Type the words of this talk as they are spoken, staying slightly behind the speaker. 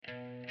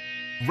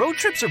Road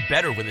trips are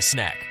better with a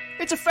snack.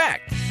 It's a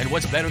fact. And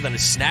what's better than a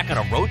snack on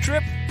a road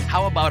trip?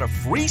 How about a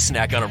free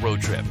snack on a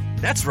road trip?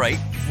 That's right,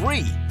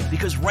 free.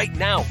 Because right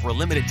now, for a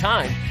limited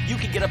time, you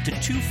can get up to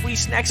 2 free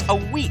snacks a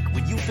week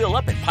when you fill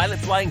up at Pilot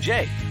Flying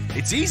J.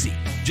 It's easy.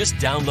 Just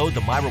download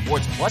the My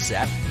Rewards Plus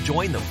app,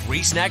 join the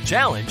free snack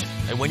challenge,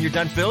 and when you're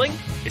done filling,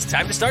 it's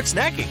time to start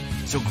snacking.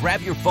 So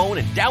grab your phone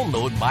and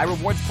download My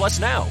Rewards Plus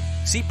now.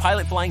 See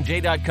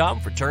pilotflyingj.com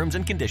for terms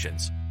and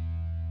conditions.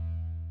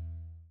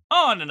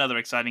 On another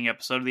exciting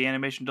episode of the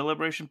Animation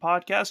Deliberation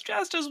Podcast,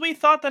 just as we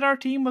thought that our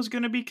team was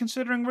going to be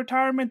considering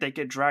retirement, they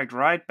get dragged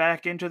right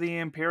back into the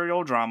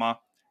Imperial drama.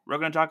 We're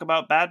going to talk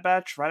about Bad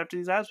Batch right after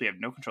these ads we have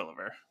no control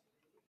over.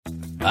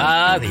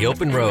 Ah, the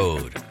open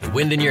road, the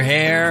wind in your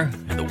hair,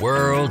 and the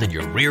world in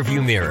your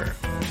rearview mirror.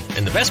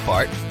 And the best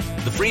part,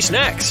 the free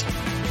snacks.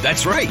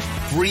 That's right,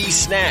 free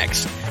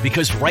snacks.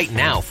 Because right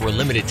now, for a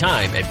limited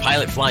time at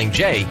Pilot Flying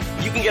J,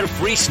 you can get a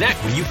free snack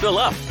when you fill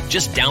up.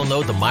 Just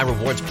download the My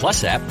Rewards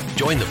Plus app,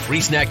 join the free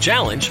snack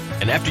challenge,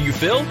 and after you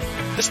fill,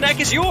 the snack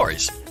is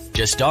yours.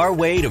 Just our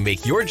way to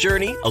make your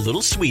journey a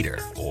little sweeter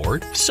or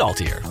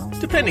saltier,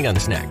 depending on the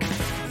snack.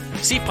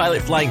 See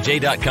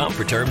pilotflyingj.com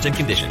for terms and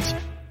conditions.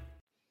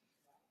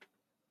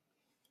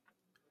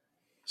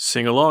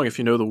 Sing along if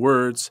you know the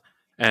words.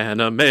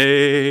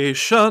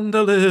 Animation,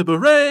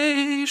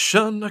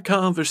 deliberation, a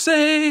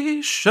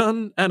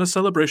conversation, and a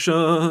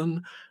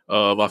celebration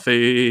of our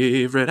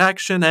favorite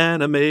action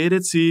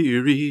animated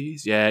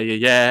series. Yeah, yeah,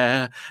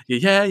 yeah,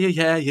 yeah, yeah,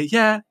 yeah, yeah,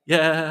 yeah,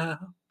 yeah.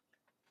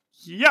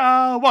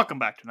 Yeah, welcome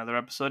back to another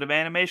episode of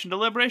Animation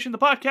Deliberation, the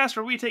podcast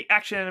where we take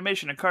action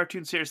animation and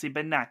cartoons seriously,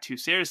 but not too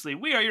seriously.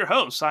 We are your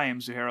hosts. I am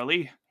Zuhair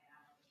Ali.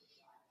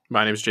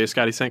 My name is J.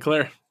 Scotty St.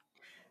 Clair.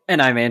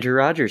 And I'm Andrew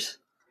Rogers.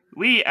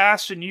 We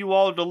asked and you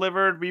all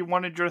delivered. We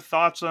wanted your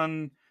thoughts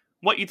on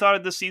what you thought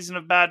of this season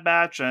of Bad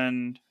Batch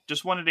and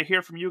just wanted to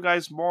hear from you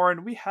guys more.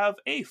 And we have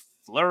a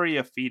flurry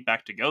of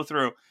feedback to go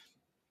through.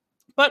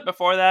 But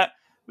before that,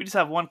 we just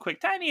have one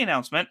quick tiny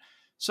announcement.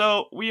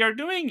 So we are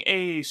doing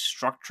a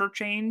structure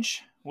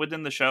change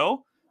within the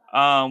show.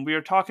 We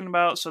are talking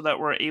about so that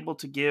we're able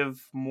to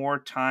give more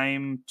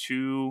time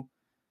to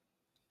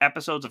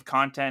episodes of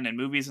content and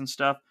movies and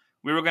stuff.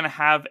 We were going to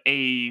have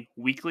a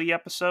weekly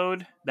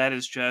episode that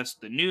is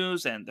just the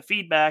news and the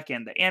feedback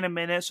and the Anime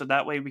Minute, so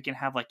that way we can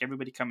have like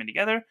everybody coming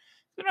together.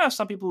 We don't have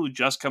some people who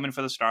just come in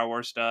for the Star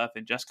Wars stuff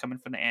and just come in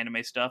for the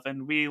anime stuff,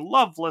 and we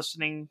love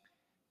listening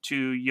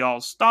to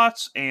y'all's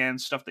thoughts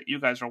and stuff that you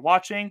guys are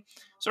watching.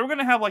 So we're going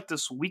to have like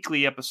this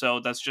weekly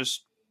episode that's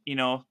just, you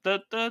know,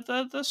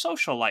 the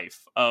social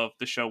life of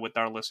the show with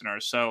our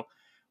listeners. So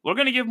we're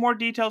going to give more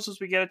details as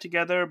we get it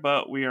together,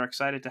 but we are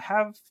excited to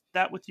have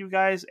that with you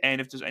guys.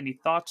 And if there's any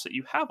thoughts that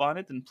you have on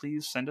it, then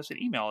please send us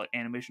an email at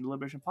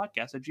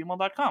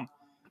animationdeliberationpodcast@gmail.com.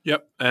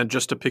 Yep, and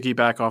just to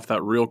piggyback off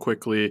that real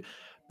quickly,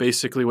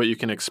 basically what you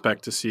can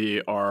expect to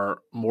see are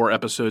more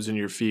episodes in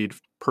your feed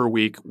per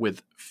week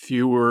with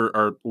fewer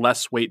or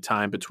less wait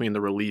time between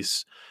the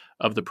release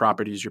of the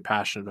properties you're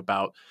passionate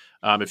about.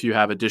 If you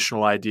have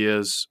additional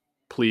ideas,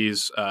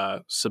 please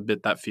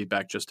submit that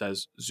feedback just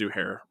as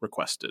Zuhair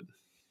requested.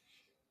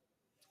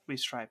 We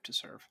strive to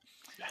serve.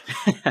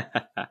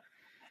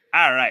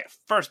 All right,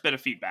 first bit of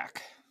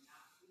feedback.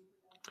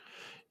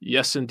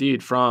 Yes,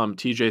 indeed, from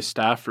TJ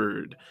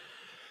Stafford.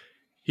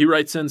 He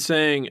writes in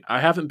saying,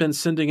 I haven't been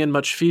sending in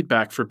much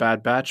feedback for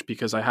Bad Batch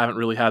because I haven't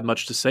really had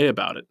much to say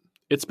about it.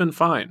 It's been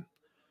fine.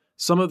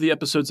 Some of the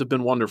episodes have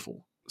been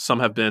wonderful.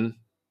 Some have been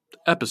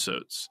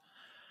episodes.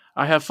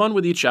 I have fun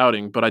with each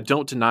outing, but I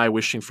don't deny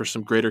wishing for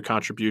some greater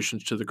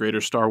contributions to the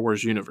greater Star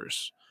Wars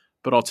universe.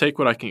 But I'll take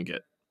what I can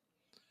get.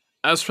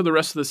 As for the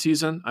rest of the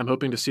season, I'm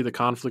hoping to see the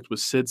conflict with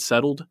Sid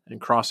settled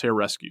and Crosshair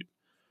rescued.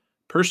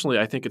 Personally,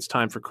 I think it's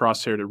time for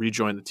Crosshair to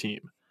rejoin the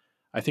team.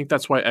 I think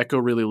that's why Echo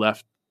really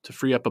left, to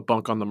free up a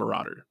bunk on the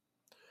Marauder.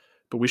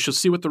 But we shall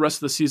see what the rest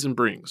of the season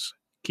brings.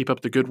 Keep up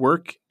the good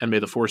work, and may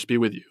the Force be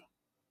with you.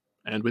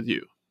 And with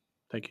you.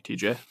 Thank you,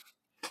 TJ.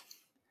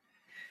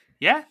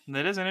 Yeah,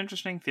 that is an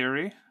interesting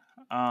theory.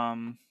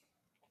 I'm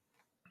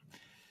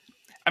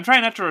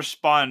trying not to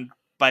respond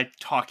by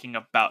talking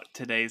about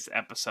today's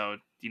episode,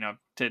 you know,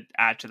 to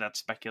add to that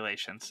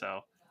speculation.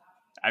 So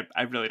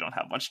I really don't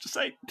have much to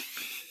say.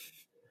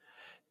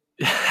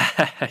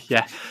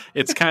 Yeah,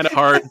 it's kind of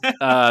hard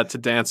to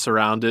dance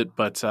around it,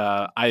 but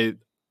I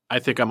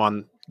think I'm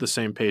on the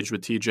same page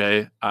with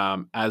TJ.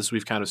 As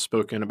we've kind of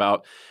spoken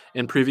about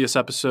in previous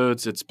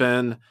episodes, it's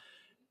been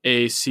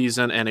a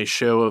season and a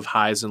show of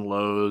highs and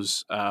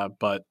lows,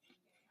 but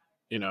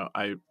you know,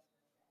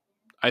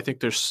 I think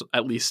there's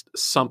at least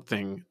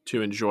something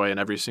to enjoy in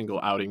every single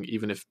outing,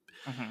 even if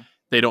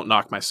they don't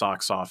knock my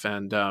socks off.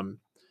 And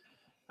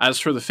as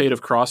for the fate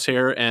of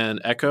Crosshair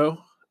and Echo,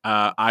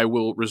 I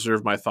will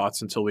reserve my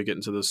thoughts until we get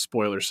into the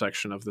spoiler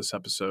section of this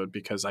episode,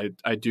 because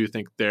I do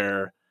think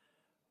their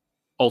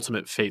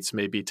ultimate fates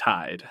may be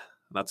tied.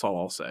 That's all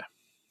I'll say.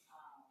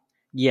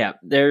 Yeah,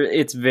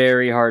 it's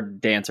very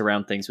hard to dance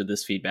around things with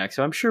this feedback,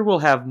 so I'm sure we'll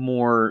have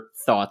more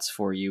thoughts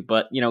for you.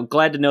 But,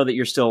 glad to know that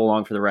you're still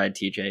along for the ride,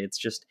 TJ.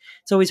 It's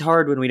always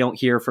hard when we don't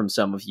hear from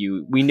some of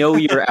you. We know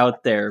you're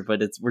out there,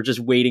 but we're just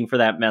waiting for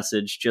that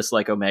message, just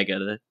like Omega,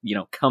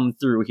 to, come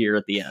through here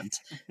at the end.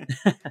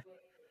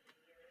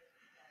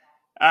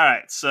 All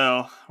right,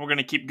 so we're going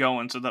to keep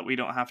going so that we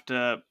don't have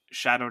to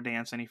shadow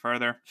dance any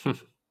further.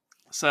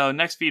 So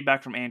next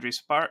feedback from Andre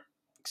Sparks.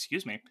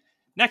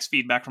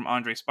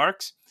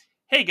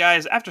 Hey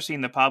guys, after seeing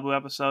the Pabu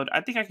episode,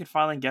 I think I can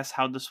finally guess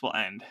how this will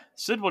end.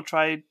 Sid will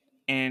try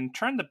and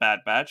turn the Bad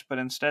Batch, but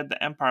instead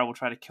the Empire will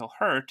try to kill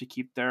her to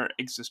keep their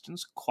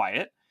existence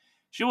quiet.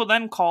 She will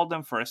then call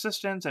them for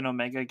assistance, and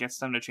Omega gets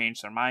them to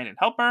change their mind and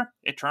help her.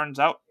 It turns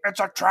out it's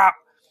a trap!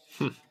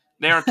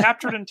 They are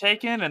captured and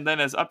taken, and then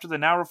it's up to the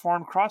now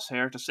reformed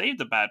Crosshair to save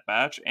the Bad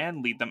Batch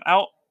and lead them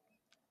out.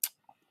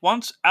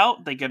 Once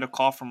out, they get a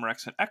call from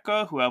Rex and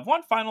Echo, who have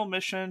one final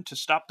mission to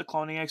stop the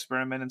cloning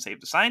experiment and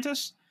save the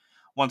scientists.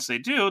 Once they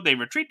do, they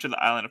retreat to the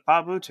island of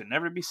Pabu to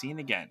never be seen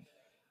again.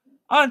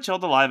 Until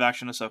the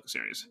live-action Ahsoka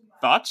series.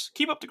 Thoughts?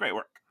 Keep up the great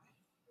work.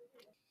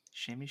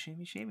 Shimmy,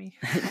 shimmy, shimmy.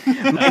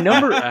 My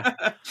number...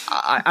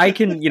 I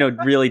can,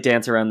 really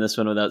dance around this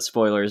one without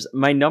spoilers.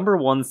 My number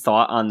one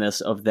thought on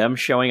this of them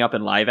showing up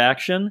in live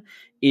action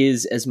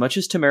is, as much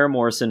as Tamara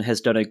Morrison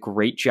has done a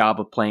great job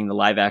of playing the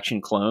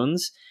live-action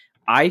clones,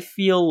 I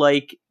feel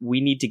like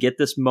we need to get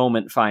this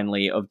moment,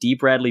 finally, of D.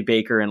 Bradley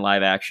Baker in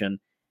live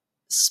action,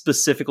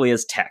 specifically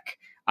as Tech.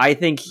 I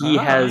think he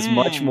has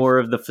much more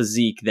of the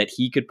physique that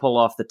he could pull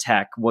off the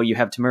Tech, while you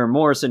have Tamara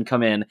Morrison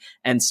come in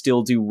and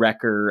still do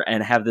Wrecker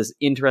and have this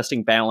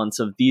interesting balance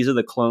of these are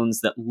the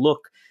clones that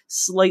look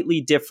slightly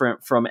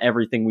different from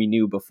everything we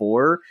knew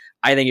before.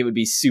 I think it would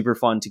be super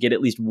fun to get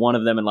at least one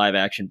of them in live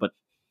action, but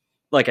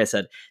like I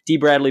said, D.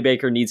 Bradley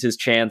Baker needs his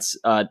chance.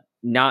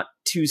 Not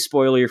too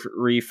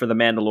spoilery for The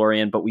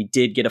Mandalorian, but we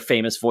did get a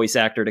famous voice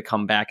actor to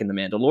come back in The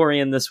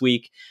Mandalorian this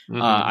week.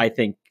 Mm-hmm. I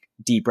think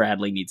D.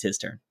 Bradley needs his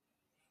turn.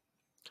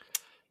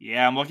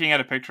 Yeah, I'm looking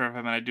at a picture of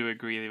him, and I do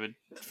agree they would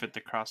fit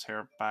the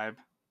Crosshair vibe.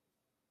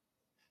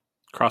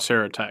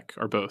 Crosshair or Tech,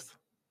 or both?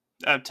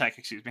 Tech,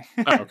 excuse me.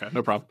 Oh, okay,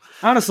 no problem.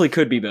 Honestly,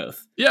 could be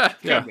both. Yeah.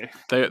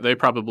 They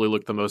probably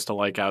look the most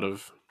alike out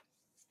of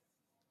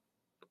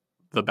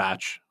the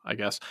batch, I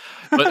guess.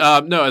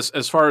 But no,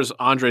 as far as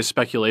Andre's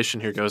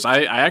speculation here goes,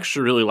 I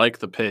actually really like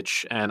the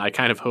pitch, and I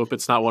kind of hope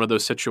it's not one of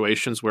those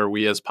situations where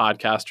we as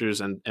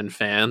podcasters and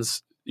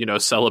fans,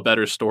 sell a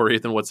better story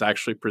than what's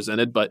actually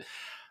presented. But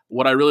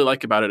what I really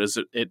like about it is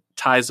it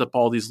ties up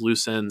all these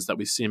loose ends that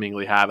we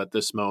seemingly have at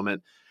this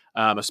moment,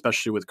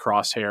 especially with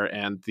Crosshair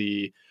and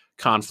the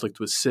conflict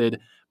with Sid.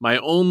 My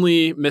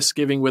only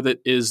misgiving with it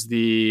is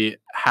the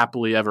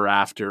happily ever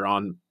after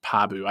on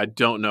Pabu. I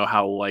don't know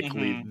how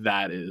likely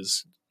that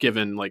is,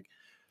 given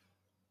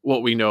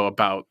what we know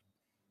about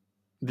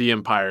the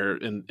Empire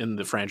in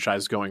the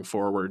franchise going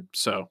forward.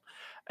 So,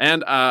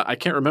 and I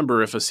can't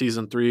remember if a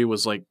season 3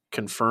 was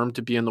confirmed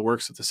to be in the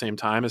works at the same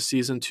time as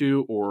season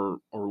 2 or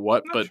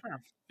what. But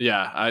sure.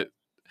 Yeah,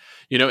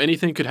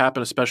 anything could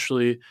happen,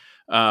 especially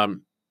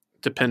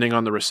depending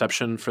on the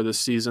reception for this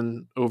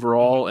season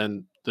overall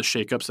and the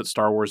shakeups at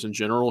Star Wars in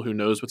general. Who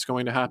knows what's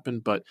going to happen?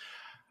 But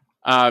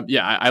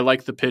I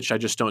like the pitch. I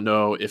just don't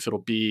know if it'll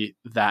be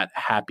that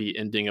happy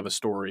ending of a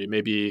story.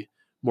 Maybe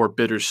more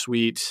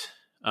bittersweet.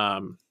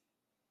 We'll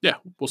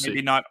see.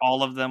 Maybe not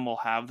all of them will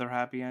have their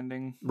happy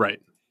ending. Right.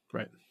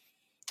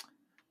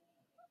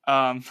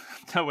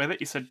 The way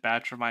that you said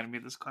batch reminded me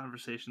of this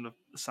conversation with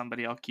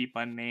somebody I'll keep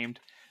unnamed.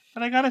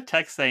 But I got a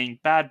text saying,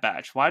 Bad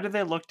Batch, why do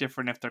they look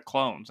different if they're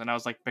clones? And I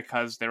was like,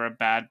 because they're a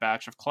bad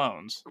batch of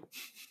clones.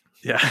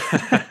 Yeah.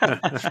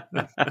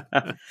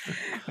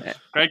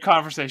 Great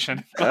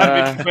conversation.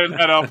 Glad we can clear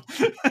that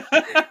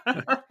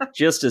up.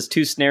 Just as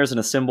 2 snares and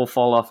a cymbal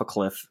fall off a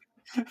cliff.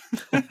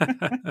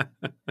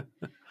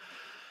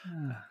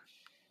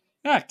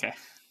 Okay.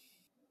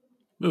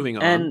 Moving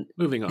on.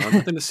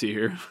 Nothing to see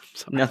here.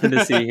 Nothing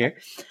to see here.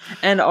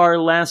 And our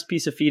last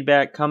piece of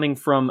feedback coming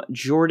from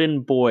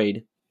Jordan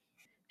Boyd.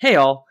 Hey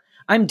all,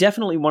 I'm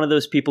definitely one of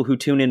those people who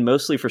tune in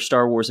mostly for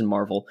Star Wars and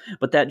Marvel,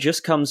 but that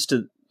just comes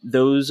to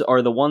those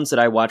are the ones that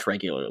I watch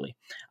regularly.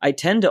 I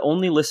tend to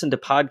only listen to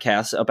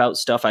podcasts about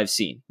stuff I've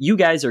seen. You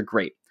guys are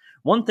great.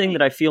 One thing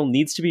that I feel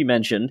needs to be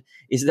mentioned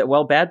is that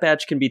while Bad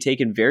Batch can be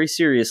taken very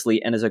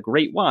seriously and is a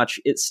great watch,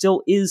 it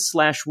still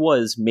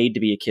is/was made to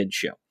be a kid's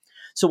show.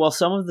 So while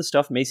some of the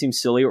stuff may seem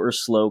silly or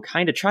slow,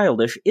 kind of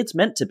childish, it's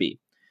meant to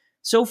be.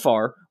 So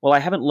far, while I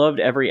haven't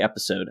loved every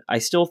episode, I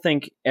still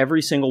think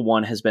every single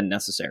one has been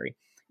necessary.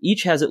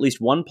 Each has at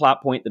least one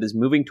plot point that is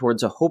moving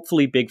towards a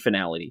hopefully big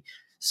finality.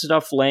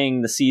 Stuff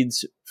laying the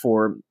seeds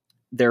for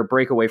their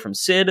breakaway from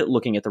Sid,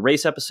 looking at the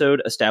race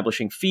episode,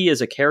 establishing Fee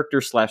as a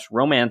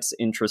character/romance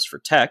interest for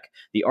Tech,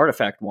 the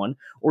artifact one,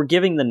 or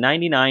giving the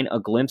 99 a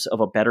glimpse of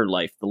a better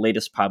life, the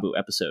latest Pabu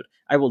episode.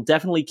 I will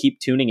definitely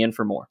keep tuning in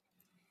for more.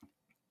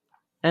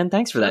 And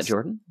thanks for that,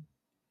 Jordan.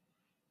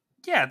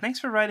 Yeah, thanks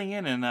for writing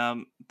in,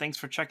 and thanks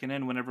for checking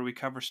in whenever we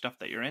cover stuff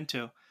that you're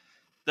into.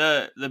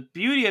 the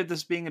beauty of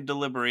this being a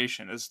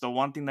deliberation is the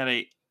one thing that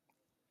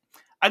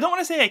I don't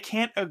want to say I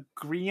can't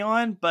agree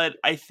on, but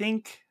I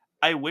think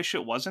I wish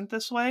it wasn't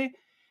this way,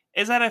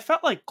 is that I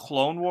felt like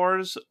Clone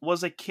Wars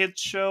was a kids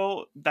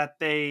show that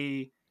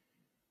they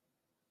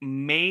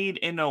made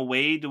in a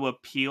way to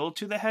appeal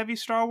to the heavy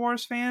Star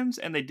Wars fans,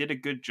 and they did a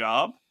good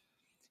job.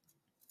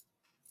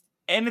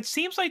 And it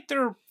seems like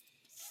they're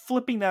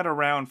flipping that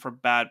around for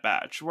Bad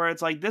Batch, where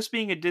it's like this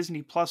being a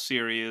Disney Plus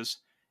series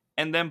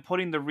and then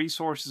putting the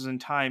resources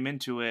and time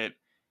into it,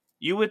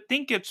 you would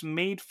think it's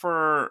made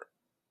for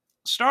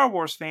Star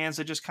Wars fans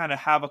that just kind of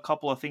have a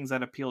couple of things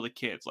that appeal to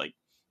kids, like,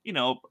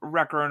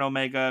 Wrecker and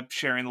Omega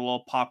sharing the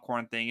little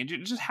popcorn thing and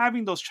just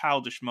having those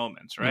childish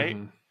moments, right?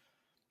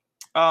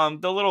 Mm-hmm.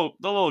 The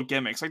little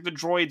gimmicks, like the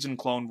droids in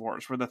Clone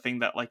Wars, were the thing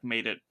that like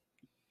made it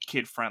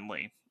kid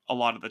friendly a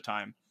lot of the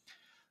time.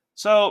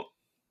 So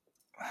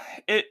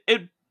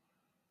it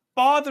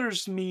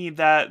bothers me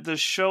that the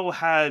show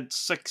had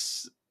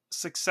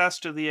success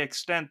to the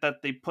extent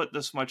that they put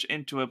this much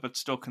into it, but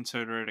still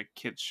consider it a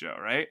kids show,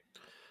 right?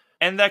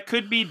 And that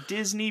could be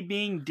Disney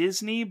being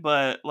Disney,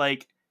 but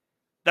like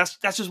that's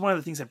just one of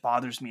the things that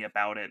bothers me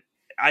about it.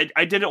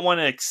 I didn't want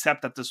to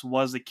accept that this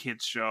was a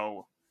kids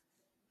show,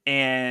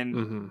 and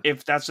Mm-hmm.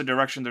 if that's the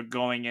direction they're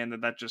going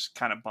in, that just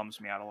kind of bums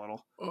me out a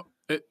little.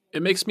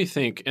 It makes me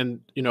think,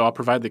 and I'll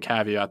provide the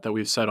caveat that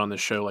we've said on this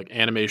show, like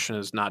animation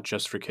is not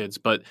just for kids,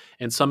 but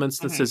in some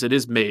instances it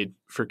is made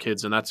for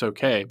kids, and that's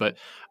okay. But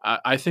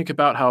I think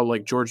about how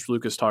like George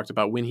Lucas talked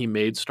about when he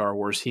made Star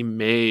Wars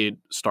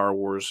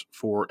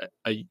for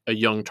a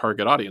young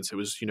target audience. It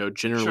was,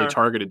 generally Sure.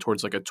 targeted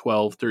towards like a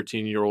 12,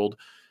 13-year-old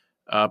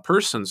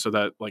person, so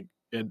that like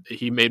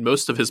he made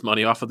most of his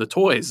money off of the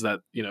toys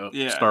that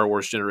Star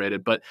Wars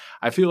generated. But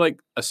I feel like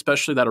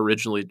especially that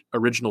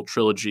original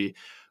trilogy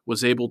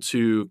was able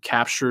to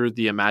capture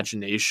the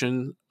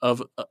imagination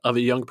of a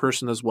young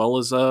person as well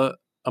as a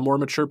more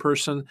mature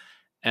person.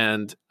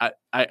 And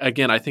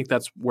I think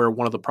that's where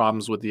one of the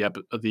problems with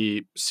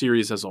the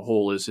series as a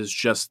whole is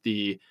just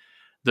the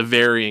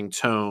varying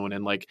tone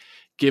and like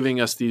giving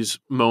us these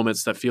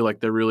moments that feel like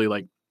they're really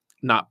like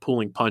not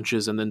pulling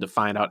punches, and then to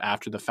find out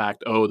after the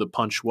fact, oh, the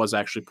punch was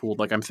actually pulled.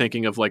 Like I'm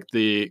thinking of like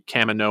the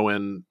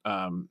Kaminoan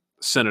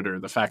senator,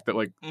 the fact that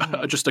like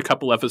just a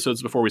couple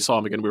episodes before we saw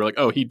him again, we were like,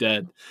 oh, he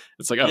dead.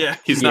 It's like, oh,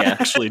 he's not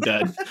actually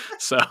dead.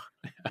 So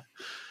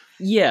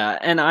yeah,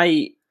 and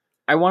I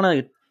want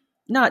to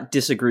not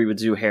disagree with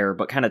Zuhair,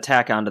 but kind of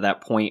tack onto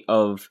that point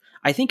of,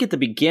 I think at the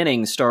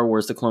beginning, Star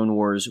Wars The Clone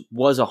Wars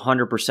was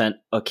 100%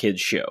 a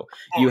kid's show.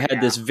 You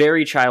had this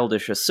very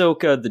childish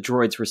Ahsoka, the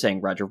droids were saying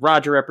Roger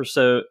Roger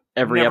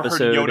every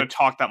episode. Never heard Yoda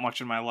talk that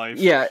much in my life.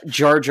 Yeah,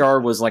 Jar Jar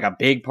was like a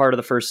big part of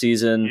the first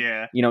season.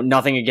 Yeah.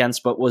 Nothing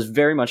against, but was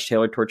very much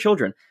tailored toward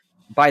children.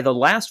 By the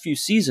last few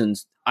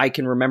seasons, I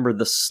can remember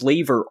the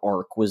Slaver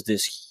arc was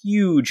this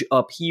huge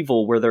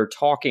upheaval where they're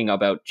talking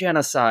about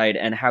genocide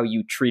and how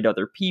you treat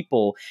other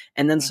people.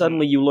 And then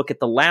suddenly you look at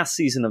the last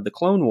season of the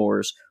Clone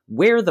Wars,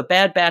 where the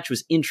Bad Batch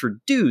was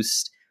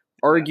introduced,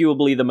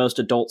 arguably the most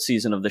adult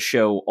season of the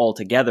show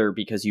altogether,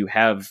 because you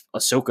have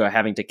Ahsoka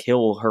having to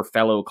kill her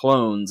fellow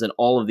clones and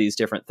all of these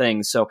different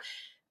things. So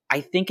I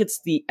think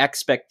it's the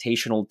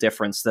expectational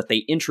difference that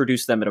they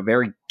introduced them at a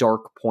very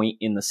dark point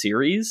in the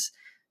series.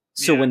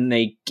 So when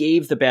they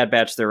gave the Bad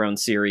Batch their own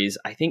series,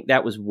 I think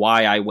that was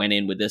why I went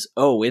in with this,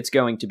 it's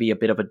going to be a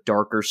bit of a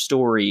darker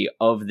story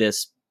of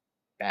this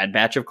Bad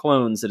Batch of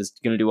clones that is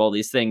going to do all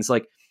these things.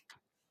 Like,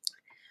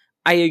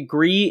 I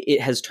agree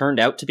it has turned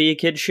out to be a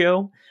kid's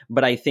show,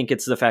 but I think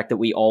it's the fact that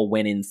we all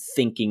went in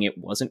thinking it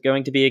wasn't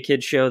going to be a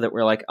kid's show that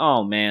we're like,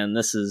 oh man,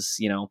 this is,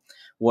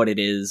 what it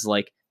is.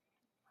 Like,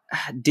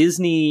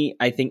 Disney,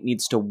 I think,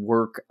 needs to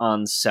work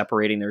on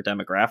separating their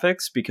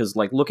demographics, because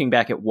like looking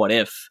back at What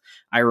If,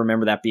 I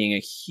remember that being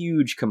a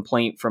huge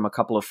complaint from a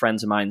couple of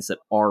friends of mine that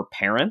are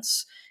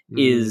parents,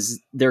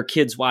 is their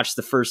kids watch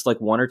the first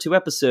like 1 or 2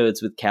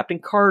 episodes with Captain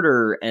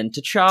Carter and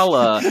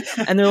T'Challa,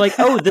 and they're like,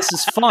 oh, this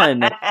is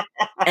fun.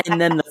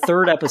 And then the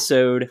 3rd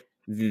episode,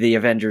 the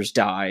Avengers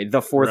die.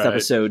 The 4th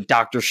episode,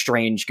 Doctor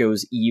Strange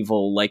goes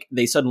evil. Like,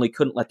 they suddenly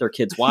couldn't let their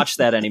kids watch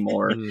that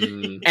anymore.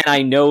 And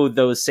I know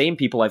those same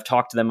people, I've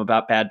talked to them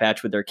about Bad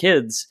Batch with their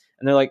kids,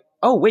 and they're like,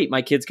 oh, wait,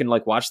 my kids can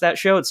like watch that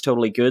show? It's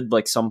totally good,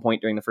 like some point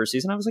during the first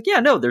season. I was like,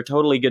 yeah, no, they're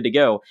totally good to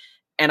go.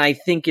 And I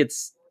think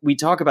we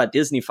talk about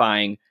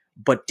Disneyfying,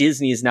 but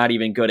Disney is not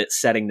even good at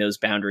setting those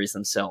boundaries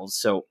themselves.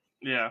 So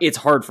it's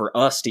hard for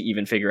us to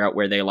even figure out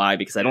where they lie,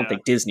 because I don't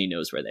think Disney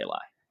knows where they lie.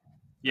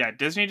 Yeah,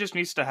 Disney just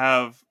needs to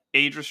have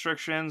age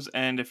restrictions,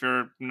 and if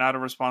you're not a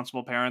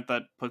responsible parent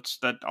that puts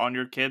that on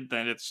your kid,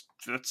 then it's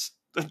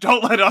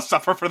don't let us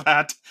suffer for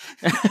that.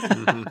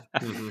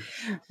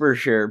 For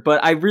sure.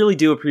 But I really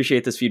do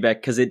appreciate this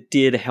feedback, because it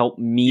did help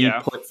me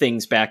put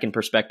things back in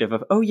perspective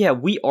of, oh yeah,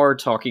 we are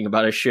talking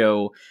about a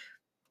show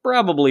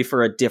probably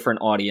for a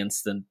different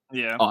audience than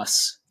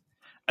us.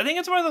 I think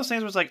it's one of those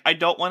things where it's like, I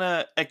don't want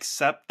to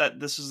accept that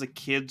this is a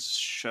kid's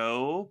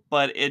show,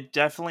 but it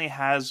definitely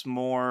has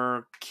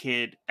more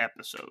kid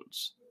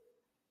episodes,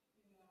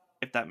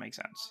 if that makes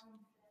sense.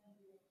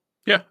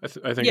 Yeah,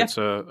 I think Yeah. it's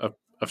a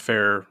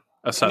fair And it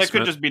could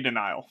assessment. just be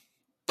denial.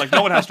 Like,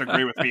 no one has to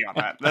agree with me on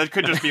that. That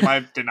could just be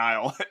my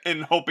denial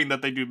in hoping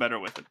that they do better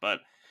with it. But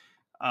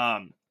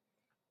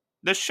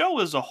the show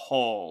as a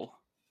whole,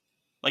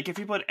 like, if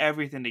you put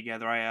everything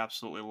together, I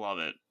absolutely love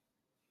it.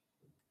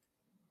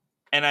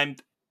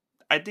 And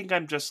I think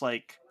I'm just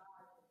like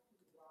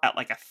at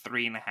like a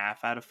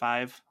 3.5 out of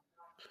 5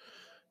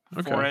 for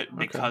Okay, it okay.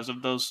 because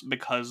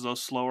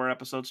those slower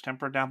episodes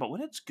temper down. But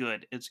when it's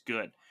good, it's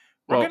good.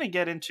 We're Well, gonna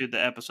get into the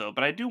episode,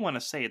 but I do want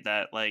to say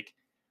that, like,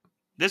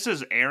 this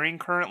is airing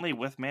currently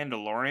with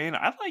Mandalorian.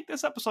 I like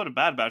this episode of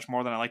Bad Batch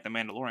more than I like the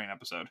Mandalorian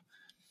episode.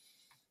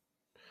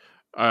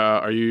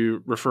 are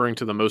you referring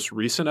to the most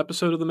recent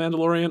episode of The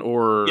Mandalorian,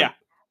 or? Yeah,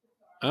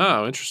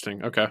 Oh,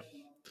 interesting. Okay.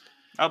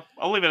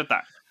 I'll leave it at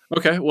that.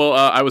 Okay, well,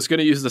 I was going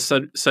to use the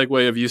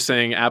segue of you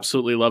saying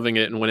absolutely loving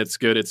it, and when it's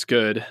good, it's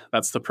good.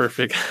 That's the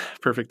perfect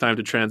perfect time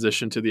to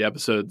transition to the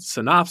episode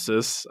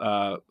synopsis.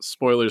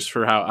 Spoilers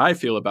for how I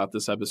feel about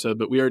this episode,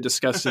 but we are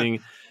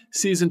discussing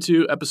season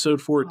 2,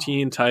 episode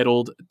 14,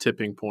 titled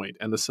 "Tipping Point,"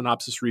 and the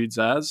synopsis reads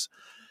as: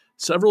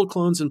 several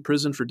clones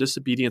imprisoned for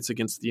disobedience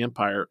against the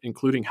Empire,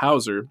 including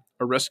Hauser,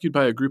 are rescued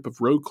by a group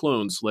of rogue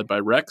clones led by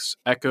Rex,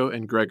 Echo,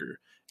 and Gregor,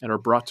 and are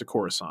brought to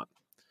Coruscant.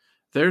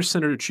 There,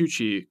 Senator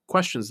Chuchi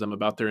questions them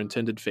about their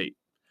intended fate.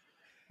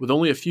 With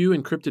only a few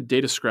encrypted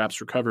data scraps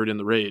recovered in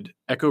the raid,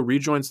 Echo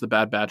rejoins the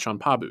Bad Batch on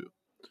Pabu.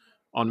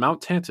 On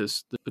Mount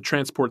Tantus, the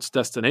transport's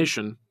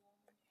destination,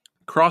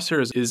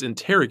 Crosshair is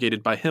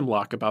interrogated by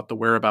Hemlock about the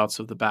whereabouts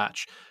of the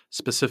Batch,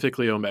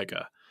 specifically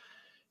Omega.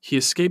 He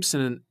escapes in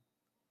an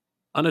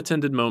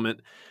unattended moment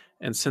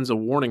and sends a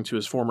warning to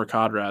his former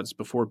comrades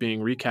before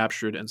being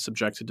recaptured and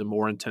subjected to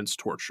more intense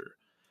torture.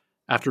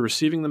 After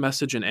receiving the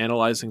message and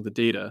analyzing the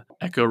data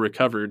Echo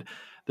recovered,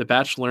 the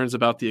Batch learns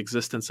about the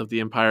existence of the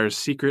Empire's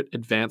secret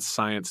advanced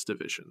science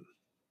division.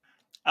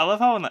 I love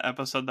how in the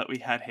episode that we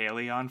had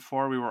Haley on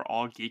for, we were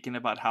all geeking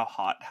about how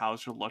hot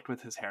Hauser looked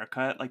with his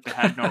haircut. Like, they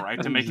had no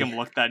right to make him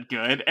look that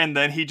good. And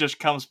then he just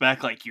comes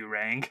back like, you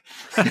rang.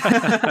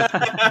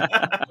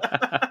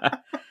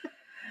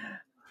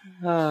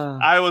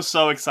 I was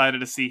so excited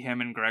to see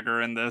him and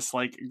Gregor in this.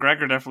 Like,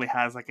 Gregor definitely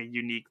has like a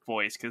unique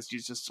voice because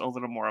he's just a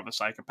little more of a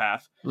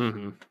psychopath.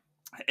 Mm-hmm.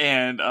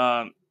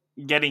 And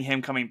getting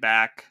him coming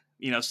back,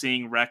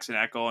 seeing Rex and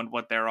Echo and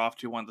what they're off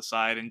to on the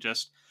side, and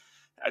just,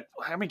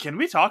 I mean, can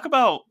we talk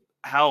about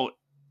how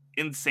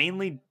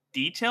insanely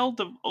detailed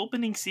the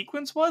opening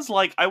sequence was?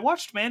 Like, I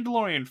watched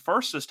Mandalorian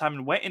first this time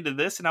and went into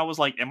this, and I was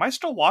like, am I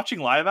still watching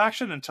live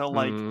action until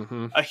like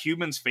a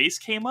human's face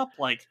came up?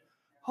 Like,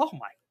 oh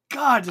my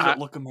God, did it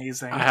look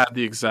amazing? I had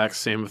the exact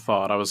same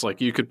thought. I was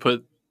like, you could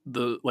put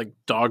the like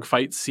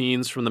dogfight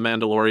scenes from the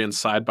Mandalorian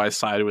side by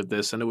side with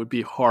this, and it would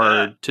be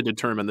hard to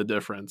determine the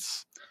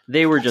difference.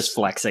 They were just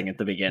flexing at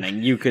the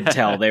beginning. You could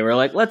tell they were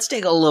like, let's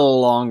take a little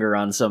longer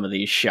on some of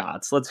these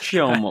shots. Let's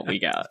show them what we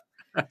got.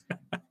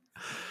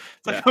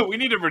 It's like, we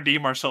need to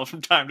redeem ourselves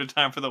from time to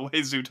time for the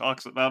way Zoo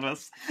talks about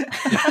us.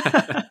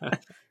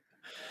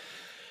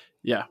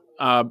 Yeah.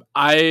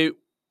 I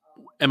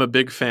am a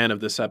big fan of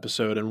this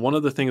episode, and one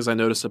of the things I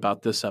noticed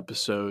about this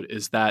episode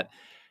is that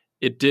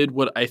it did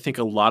what I think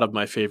a lot of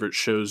my favorite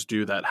shows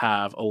do that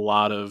have a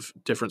lot of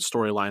different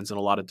storylines and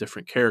a lot of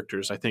different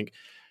characters. I think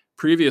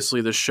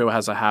previously this show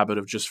has a habit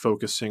of just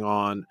focusing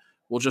on,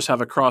 we'll just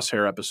have a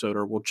Crosshair episode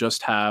or we'll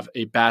just have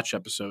a Batch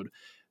episode.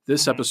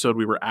 This episode,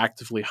 we were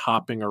actively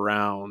hopping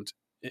around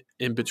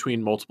in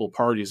between multiple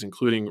parties,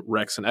 including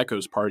Rex and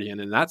Echo's party. And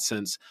in that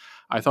sense,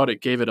 I thought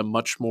it gave it a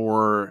much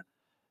more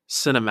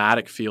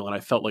cinematic feel, and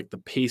I felt like the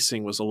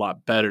pacing was a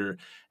lot better.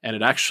 And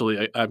it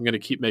actually, I'm going to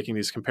keep making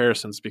these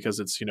comparisons because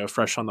it's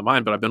fresh on the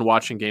mind, but I've been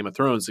watching Game of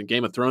Thrones, and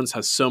Game of Thrones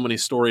has so many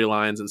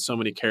storylines and so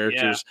many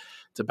characters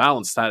to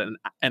balance that, and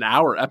an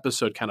hour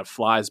episode kind of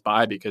flies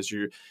by because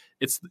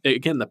it's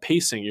again the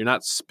pacing. You're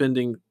not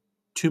spending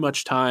too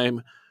much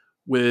time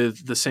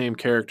with the same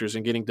characters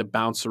and getting to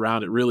bounce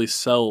around. It really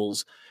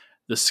sells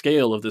the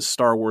scale of this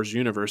Star Wars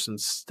universe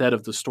instead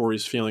of the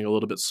stories feeling a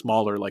little bit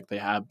smaller like they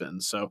have been.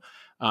 So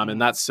in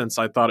that sense,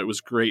 I thought it was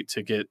great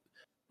to get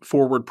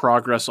forward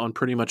progress on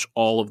pretty much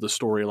all of the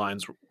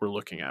storylines we're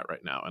looking at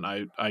right now.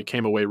 And I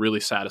came away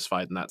really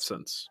satisfied in that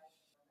sense.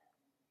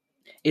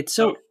 It's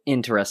so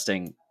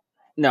interesting.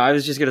 No, I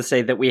was just going to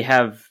say that we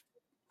have,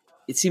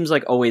 it seems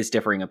like always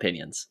differing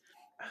opinions.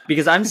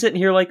 Because I'm sitting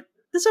here like,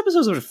 this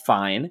episode was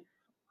fine.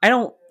 I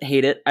don't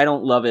hate it. I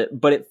don't love it.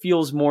 But it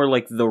feels more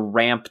like the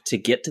ramp to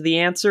get to the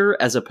answer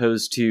as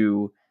opposed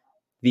to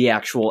the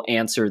actual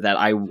answer that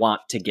I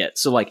want to get.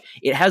 So like,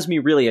 it has me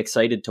really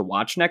excited to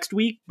watch next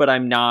week, but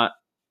I'm not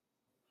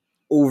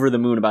over the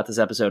moon about this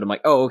episode. I'm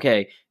like, oh,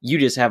 okay, you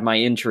just have my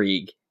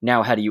intrigue.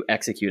 Now how do you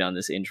execute on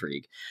this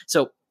intrigue?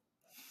 So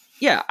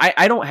yeah,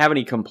 I don't have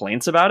any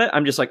complaints about it.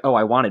 I'm just like, oh,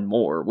 I wanted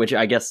more, which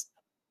I guess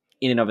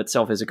in and of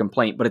itself is a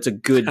complaint, but it's a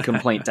good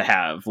complaint to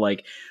have.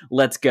 Like,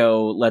 let's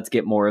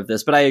get more of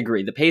this. But I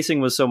agree. The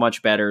pacing was so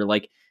much better.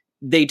 Like,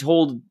 they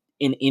told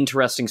an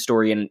interesting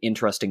story in an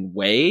interesting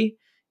way.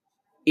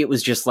 it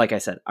was just like I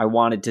said, I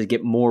wanted to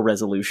get more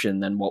resolution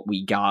than what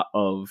we got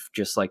of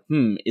just like,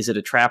 is it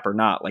a trap or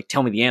not? Like,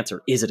 tell me the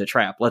answer. Is it a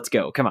trap? Let's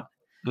go. Come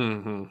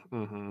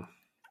on.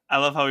 I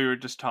love how we were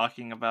just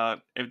talking about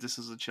if this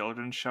is a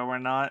children's show or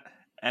not.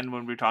 And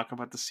when we talk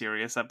about the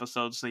serious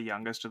episodes, the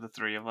youngest of the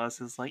three of us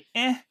is like,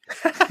 eh.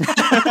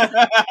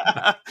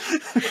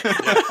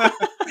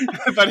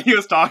 But he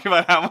was talking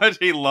about how much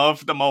he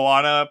loved the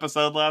Moana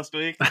episode last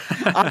week.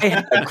 I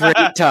had a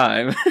great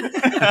time.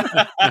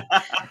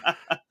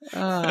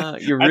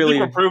 You're really, I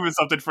think we're proving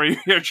something for you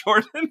here,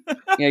 Jordan.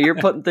 Yeah, you're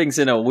putting things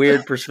in a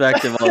weird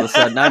perspective all of a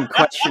sudden. I'm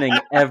questioning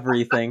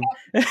everything.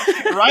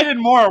 Right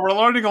and more. We're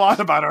learning a lot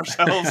about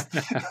ourselves.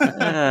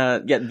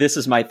 Yeah, this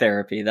is my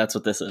therapy. That's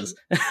what this is.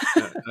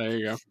 There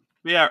you go.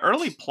 Yeah,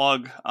 early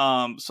plug.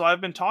 So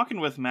I've been talking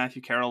with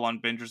Matthew Carroll on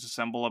Bingers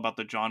Assemble about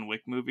the John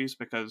Wick movies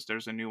because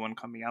there's a new one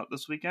coming out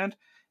this weekend,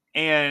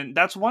 and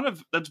that's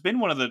been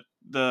one of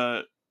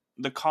the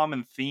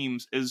common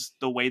themes is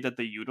the way that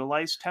they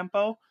utilize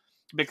tempo.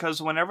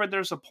 Because whenever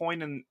there's a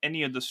point in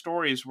any of the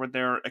stories where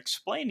they're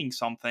explaining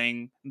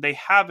something, they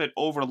have it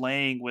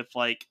overlaying with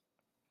like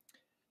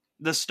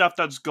the stuff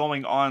that's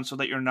going on so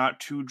that you're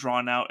not too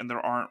drawn out and there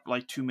aren't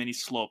like too many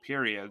slow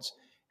periods.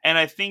 And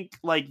I think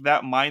like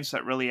that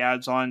mindset really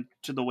adds on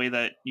to the way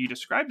that you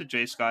described it,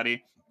 Jay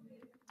Scotty,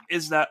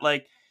 is that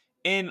like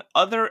in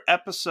other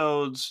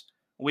episodes,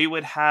 we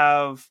would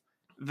have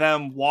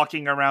them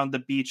walking around the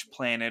beach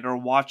planet or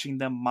watching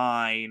them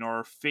mine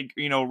or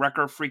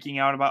Wrecker freaking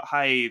out about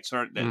heights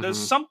or there's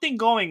something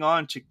going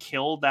on to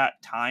kill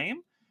that time.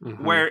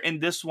 Where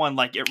in this one,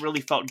 like it really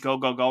felt go,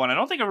 go, go. And I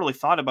don't think I really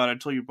thought about it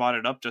until you brought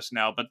it up just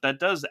now, but that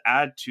does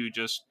add to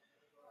just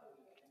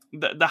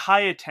the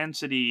high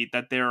intensity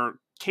that they're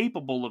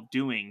capable of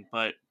doing,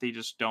 but they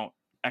just don't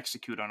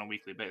execute on a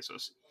weekly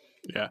basis.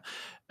 Yeah.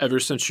 Ever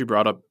since you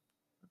brought up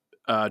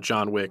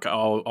John Wick,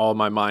 all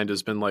my mind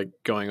has been like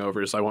going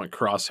over is I want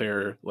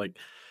Crosshair. Like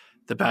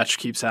the Batch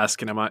keeps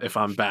asking him if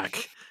I'm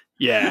back.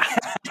 Yeah,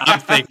 I'm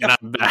thinking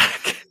I'm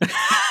back.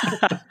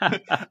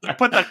 I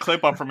put that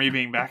clip up for me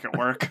being back at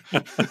work.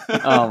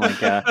 Oh my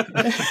god.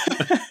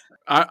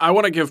 I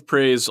want to give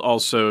praise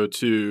also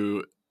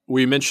to,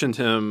 we mentioned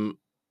him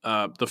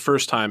the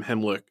first time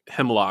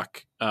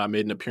Hemlock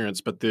made an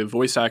appearance, but the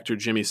voice actor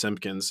Jimmy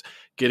Simpkins,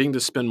 getting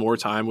to spend more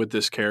time with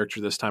this character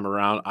this time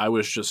around, I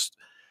was just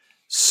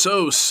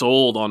so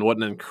sold on what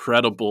an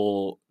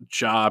incredible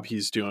job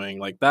he's doing.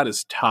 Like that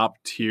is top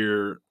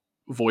tier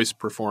voice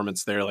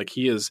performance there. Like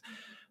he is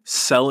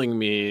selling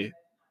me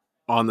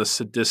on the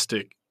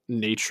sadistic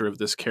nature of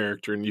this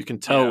character, and you can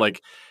tell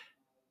like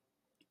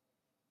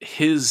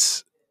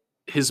his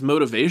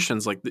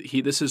motivations, like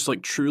this is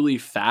like truly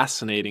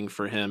fascinating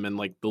for him, and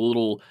like the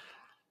little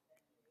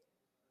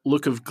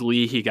look of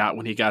glee he got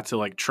when he got to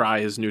like try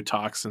his new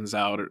toxins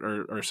out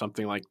or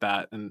something like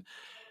that. And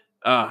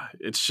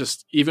it's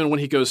just, even when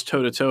he goes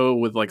toe to toe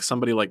with like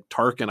somebody like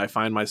Tarkin, I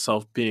find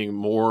myself being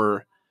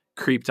more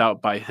creeped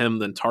out by him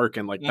than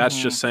Tarkin. Like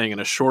that's just saying in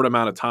a short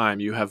amount of time,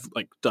 you have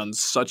like done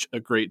such a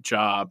great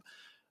job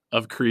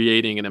of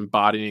creating and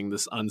embodying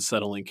this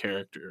unsettling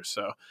character.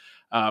 So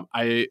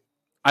I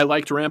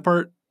liked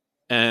Rampart,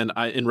 and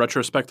in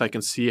retrospect, I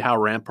can see how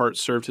Rampart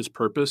served his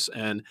purpose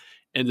and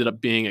ended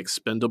up being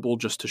expendable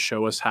just to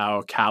show us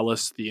how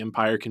callous the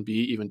Empire can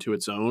be, even to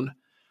its own.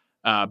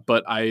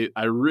 But I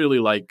really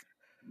like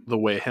the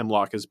way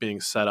Hemlock is being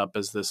set up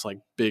as this like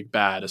big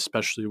bad,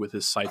 especially with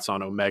his sights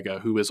on Omega,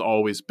 who has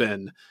always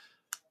been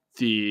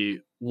the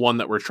one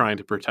that we're trying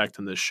to protect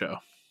in this show.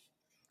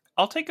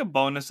 I'll take a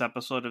bonus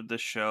episode of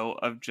this show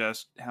of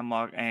just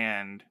Hemlock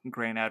and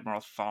Grand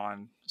Admiral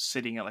Thrawn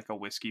sitting at like a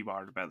whiskey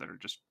bar together,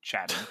 just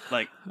chatting.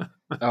 Like,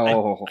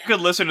 I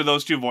could listen to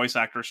those two voice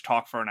actors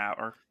talk for an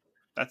hour.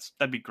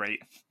 That'd be great.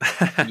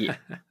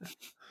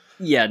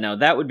 Yeah, no,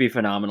 that would be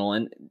phenomenal.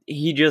 And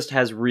he just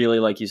has really,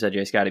 like you said,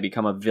 Jay Scotty,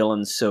 become a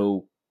villain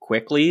so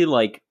quickly.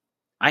 Like,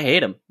 I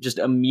hate him. Just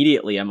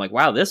immediately, I'm like,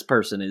 wow, this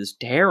person is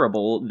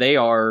terrible. They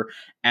are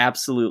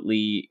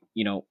absolutely,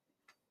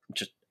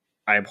 just,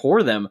 I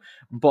abhor them.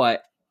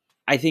 But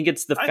I think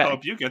it's the fact... I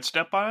hope you get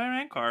stepped by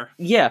an car.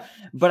 Yeah,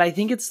 but I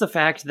think it's the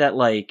fact that,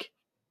 like,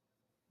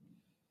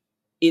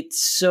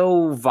 it's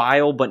so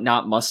vile but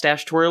not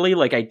mustache twirly.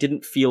 Like, I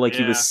didn't feel like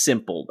he was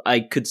simpled. I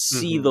could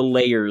see the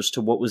layers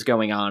to what was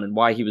going on and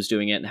why he was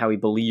doing it and how he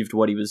believed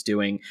what he was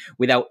doing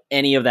without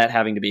any of that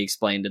having to be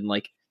explained. And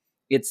like,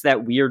 it's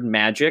that weird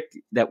magic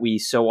that we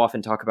so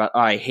often talk about.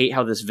 I hate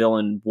how this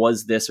villain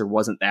was this or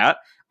wasn't that.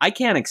 I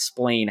can't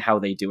explain how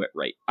they do it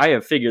right. I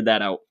have figured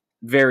that out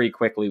very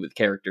quickly with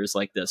characters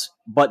like this,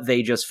 but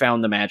they just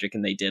found the magic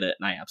and they did it,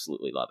 and I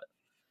absolutely love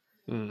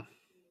it.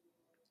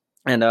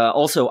 And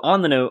also,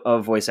 on the note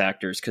of voice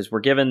actors, because we're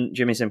giving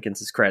Jimmy Simpkins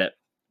his credit,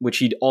 which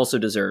he also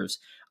deserves,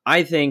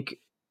 I think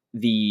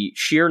the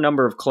sheer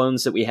number of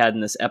clones that we had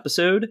in this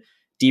episode,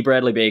 D.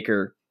 Bradley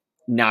Baker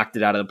knocked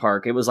it out of the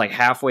park. It was like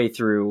halfway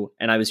through,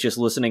 and I was just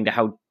listening to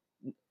how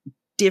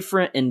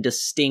different and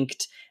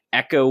distinct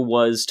Echo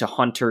was to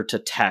Hunter to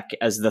Tech,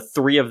 as the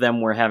three of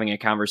them were having a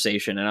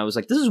conversation. And I was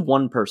like, this is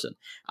one person.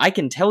 I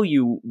can tell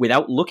you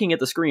without looking at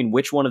the screen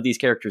which one of these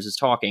characters is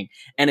talking,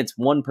 and it's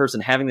one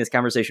person having this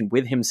conversation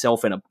with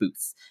himself in a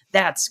booth.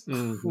 That's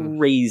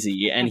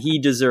crazy. And he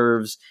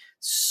deserves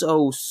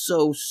so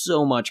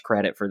much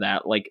credit for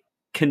that. Like,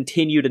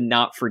 continue to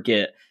not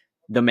forget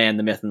the man,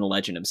 the myth, and the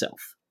legend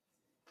himself.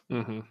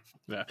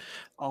 Yeah.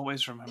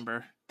 Always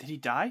remember, did he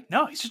die?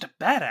 No, he's just a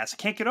badass. I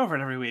can't get over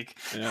it every week.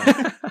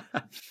 Yeah.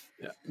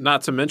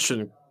 Not to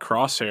mention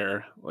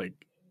Crosshair, like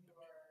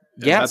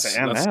yes,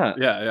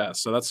 yeah.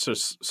 So that's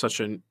just such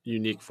a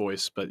unique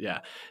voice. But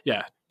yeah,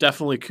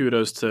 definitely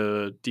kudos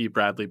to D.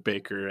 Bradley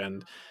Baker.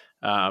 And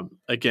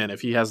again,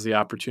 if he has the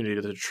opportunity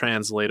to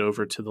translate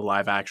over to the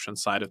live action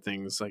side of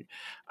things, like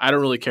I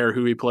don't really care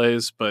who he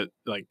plays, but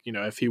like, you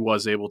know, if he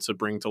was able to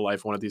bring to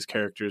life one of these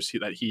characters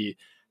that he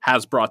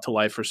has brought to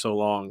life for so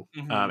long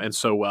and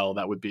so well,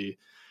 that would be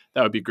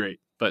great.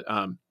 But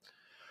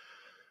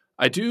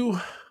I do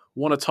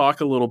want to talk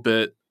a little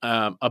bit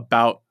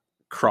about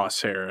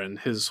Crosshair and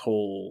his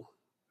whole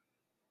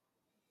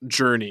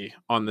journey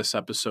on this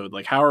episode.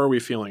 Like, how are we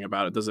feeling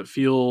about it? Does it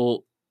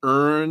feel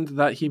earned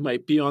that he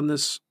might be on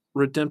this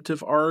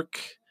redemptive arc?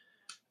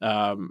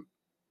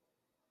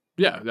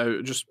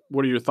 Just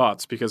what are your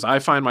thoughts? Because I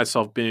find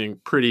myself being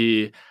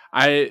pretty.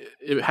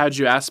 Had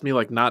you asked me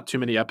like not too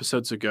many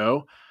episodes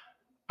ago,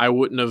 I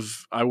wouldn't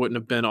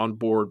have been on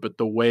board. But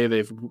the way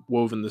they've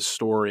woven the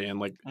story and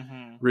like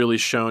really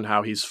shown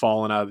how he's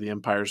fallen out of the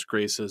Empire's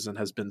graces and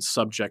has been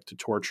subject to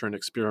torture and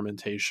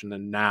experimentation,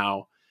 and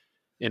now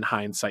in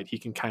hindsight he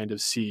can kind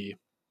of see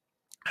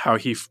how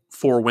he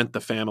forewent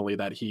the family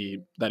that he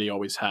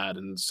always had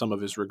and some of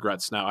his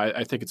regrets now.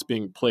 I think it's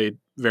being played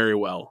very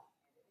well.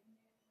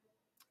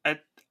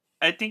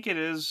 I think it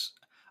is.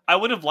 I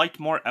would have liked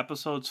more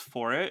episodes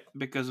for it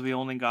because we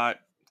only got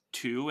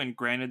 2, and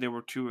granted they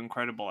were 2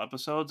 incredible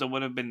episodes. It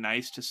would have been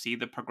nice to see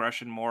the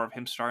progression more of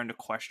him starting to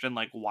question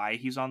like why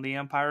he's on the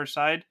Empire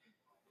side,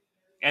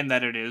 and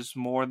that it is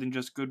more than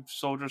just good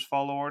soldiers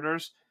follow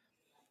orders.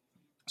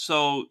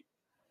 So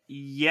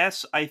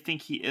yes, I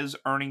think he is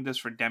earning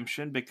this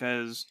redemption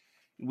because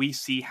we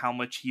see how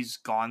much he's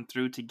gone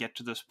through to get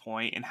to this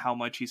point and how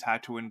much he's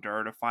had to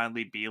endure to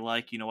finally be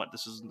like, you know what,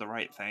 this isn't the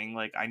right thing.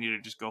 Like, I need to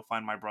just go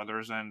find my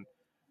brothers and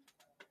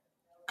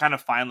kind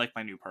of find like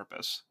my new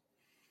purpose.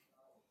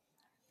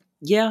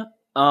 Yeah,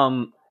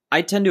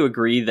 I tend to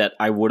agree that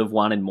I would have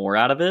wanted more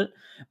out of it,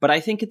 but I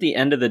think at the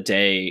end of the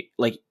day,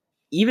 like,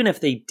 even if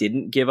they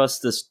didn't give us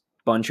this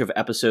bunch of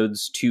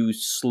episodes to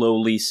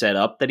slowly set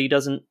up that he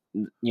doesn't,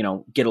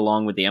 get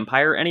along with the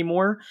Empire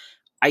anymore,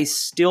 I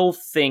still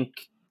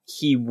think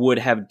he would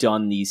have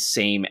done these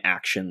same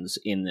actions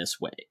in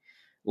this way.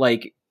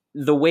 Like,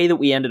 the way that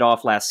we ended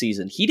off last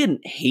season, he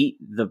didn't hate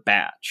the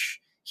Batch.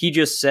 He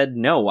just said,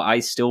 no, I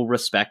still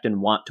respect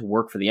and want to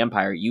work for the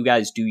Empire. You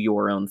guys do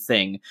your own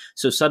thing.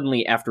 So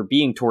suddenly, after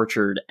being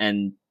tortured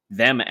and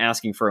them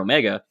asking for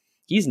Omega,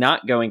 he's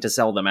not going to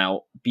sell them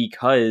out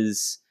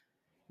because,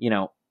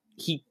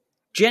 he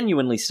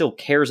genuinely still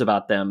cares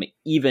about them,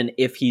 even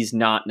if he's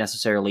not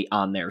necessarily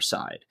on their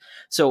side.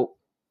 So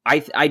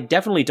I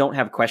definitely don't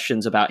have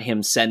questions about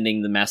him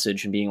sending the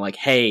message and being like,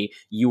 hey,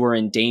 you are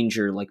in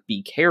danger, like,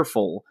 be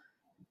careful.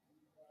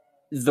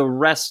 The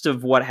rest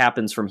of what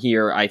happens from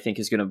here, I think,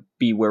 is going to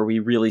be where we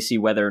really see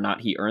whether or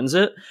not he earns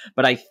it.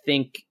 But I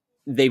think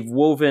they've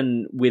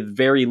woven with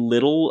very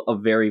little a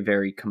very,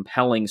 very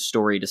compelling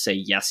story to say,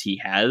 yes, he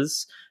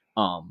has.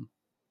 I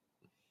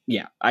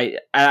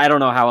don't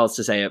know how else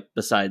to say it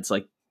besides,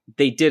 like,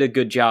 they did a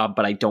good job,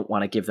 but I don't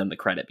want to give them the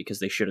credit because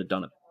they should have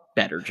done a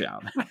better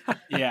job.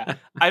 Yeah,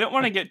 I don't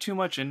want to get too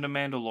much into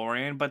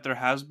Mandalorian, but there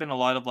has been a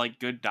lot of like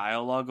good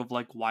dialogue of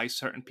like why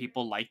certain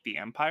people like the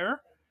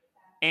Empire.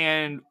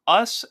 And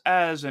us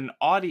as an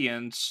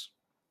audience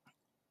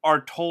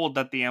are told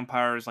that the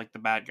Empire is like the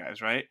bad guys,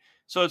 right?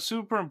 So it's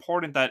super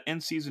important that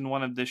in season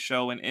 1 of this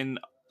show and in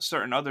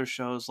certain other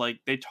shows, like,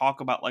 they talk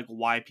about like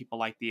why people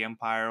like the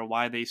Empire,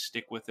 why they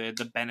stick with it,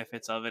 the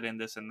benefits of it, and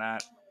this and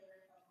that.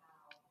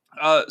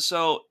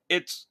 So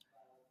it's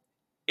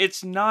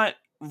not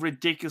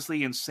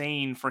ridiculously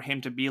insane for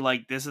him to be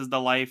like, this is the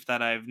life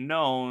that I've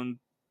known.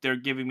 They're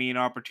giving me an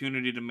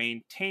opportunity to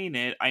maintain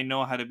it. I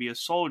know how to be a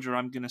soldier.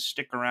 I'm going to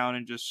stick around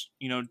and just,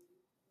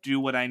 do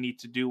what I need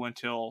to do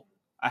until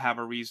I have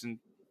a reason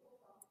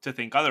to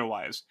think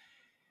otherwise.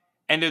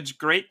 And it's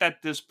great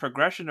that this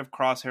progression of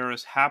Crosshair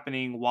is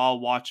happening while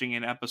watching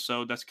an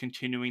episode that's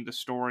continuing the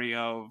story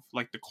of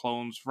like the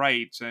clones'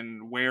 rights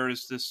and where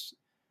is this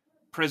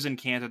prison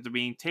camp that they're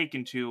being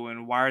taken to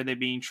and why are they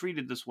being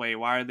treated this way?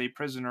 Why are they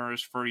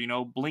prisoners for,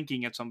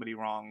 blinking at somebody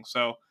wrong?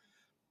 So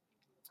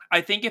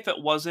I think if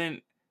it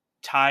wasn't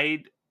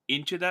tied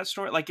into that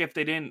story, like if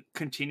they didn't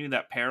continue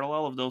that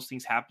parallel of those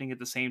things happening at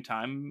the same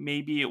time,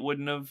 maybe it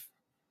wouldn't have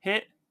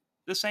hit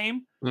the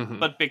same.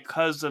 But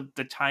because of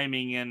the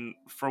timing and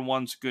for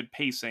once good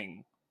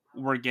pacing,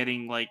 we're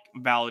getting like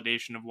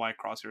validation of why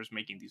Crosshair is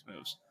making these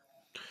moves.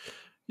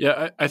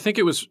 Yeah, I think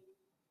it was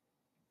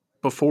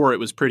before it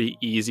was pretty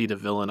easy to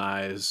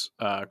villainize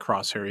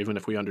Crosshair, even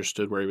if we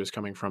understood where he was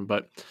coming from.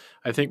 But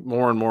I think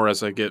more and more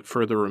as I get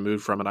further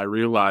removed from it, I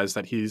realize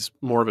that he's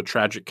more of a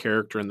tragic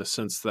character in the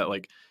sense that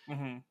like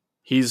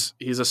he's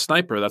a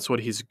sniper. That's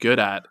what he's good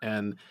at.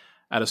 And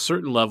at a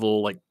certain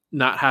level, like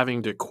not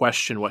having to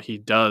question what he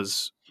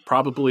does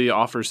probably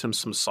offers him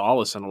some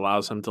solace and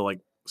allows him to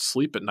like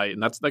sleep at night.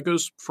 And that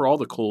goes for all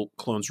the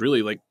clones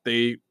really. Like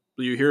you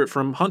hear it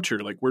from Hunter,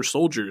 like we're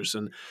soldiers.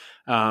 And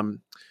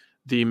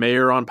the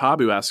mayor on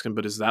Pabu asked him,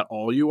 but is that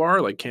all you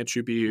are? Like, can't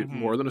you be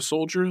more than a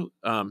soldier?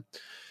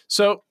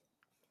 So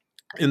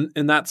in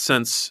that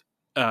sense,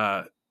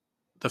 the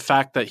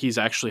fact that he's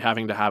actually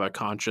having to have a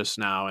conscience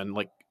now, and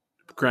like,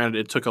 granted,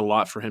 it took a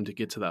lot for him to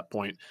get to that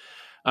point.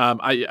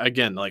 I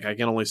can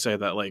only say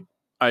that like,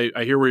 I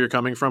hear where you're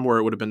coming from, where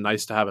it would have been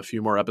nice to have a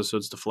few more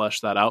episodes to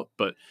flesh that out.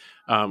 But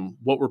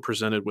what we're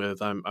presented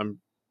with, I'm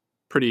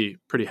pretty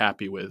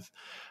happy with.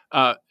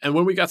 And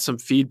when we got some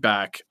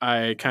feedback,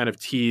 I kind of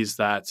teased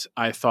that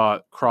I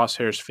thought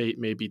Crosshair's fate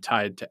may be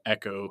tied to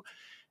Echo.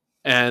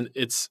 And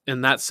it's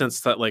in that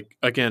sense that, like,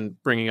 again,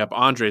 bringing up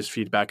Andre's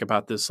feedback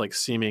about this, like,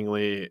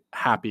 seemingly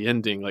happy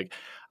ending, like,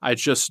 I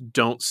just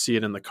don't see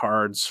it in the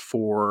cards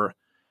for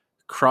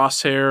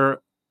Crosshair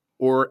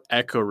or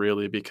Echo,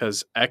 really,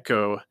 because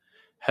Echo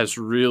has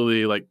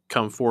really, like,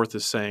 come forth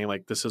as saying,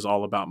 like, this is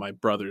all about my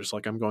brothers.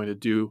 Like, I'm going to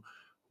do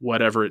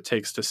whatever it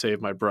takes to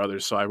save my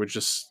brothers. So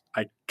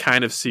I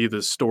kind of see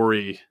the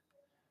story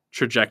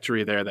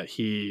trajectory there that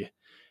he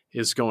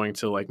is going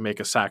to like make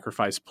a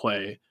sacrifice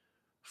play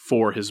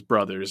for his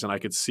brothers. And I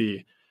could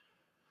see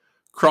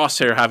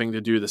Crosshair having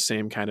to do the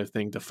same kind of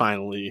thing to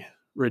finally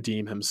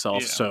redeem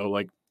himself. Yeah. So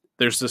like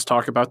there's this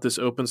talk about this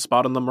open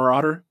spot on the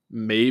Marauder.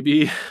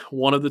 Maybe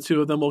one of the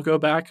two of them will go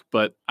back,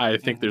 but I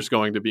think there's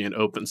going to be an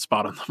open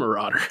spot on the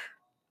Marauder.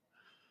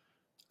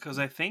 Because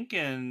I think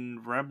in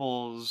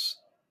Rebels,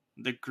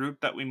 the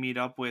group that we meet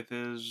up with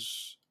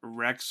is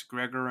Rex,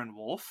 Gregor, and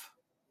Wolf.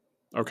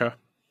 Okay.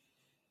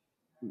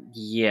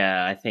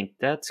 Yeah, I think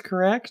that's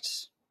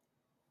correct.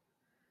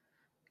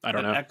 I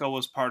don't know. Echo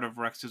was part of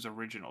Rex's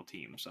original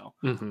team, so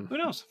who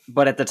knows?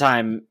 But at the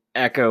time,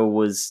 Echo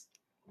was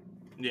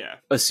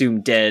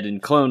assumed dead in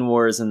Clone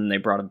Wars, and they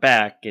brought him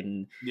back.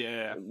 And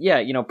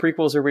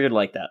prequels are weird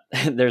like that.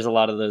 There's a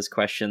lot of those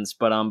questions.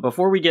 But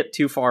before we get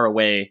too far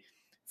away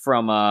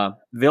from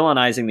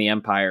villainizing the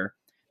Empire,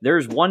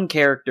 there's one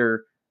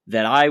character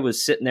that I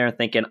was sitting there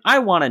thinking, I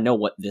want to know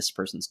what this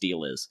person's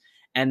deal is.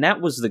 And that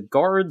was the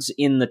guards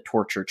in the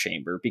torture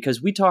chamber.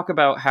 Because we talk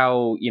about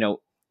how,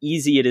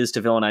 easy it is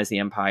to villainize the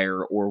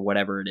Empire or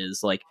whatever it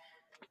is. Like,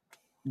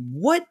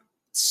 what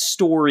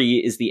story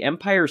is the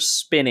Empire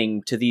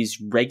spinning to these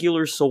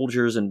regular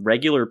soldiers and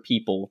regular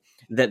people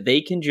that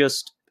they can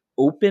just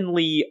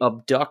openly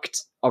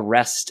abduct,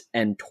 arrest,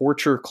 and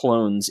torture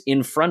clones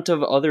in front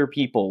of other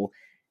people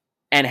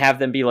and have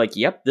them be like,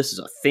 yep, this is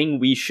a thing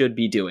we should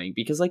be doing?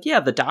 Because, like, yeah,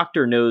 the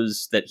Doctor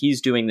knows that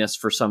he's doing this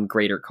for some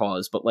greater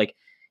cause, but, like,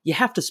 you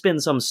have to spin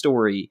some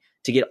story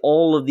to get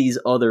all of these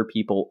other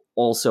people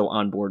also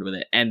on board with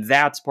it. And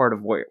that's part of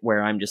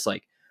where I'm just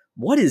like,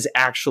 what is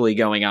actually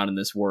going on in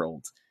this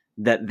world?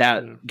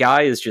 That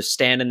guy is just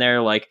standing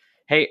there like,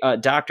 hey,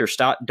 Doctor,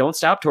 don't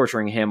stop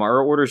torturing him.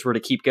 Our orders were to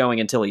keep going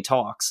until he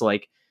talks.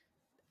 Like,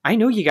 I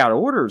know you got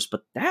orders,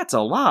 but that's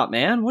a lot,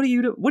 man. What are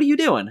you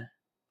doing?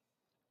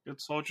 Good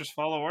soldiers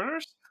follow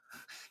orders?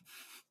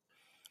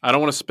 I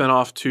don't want to spin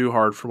off too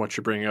hard from what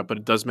you're bringing up, but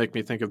it does make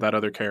me think of that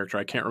other character.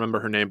 I can't remember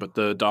her name, but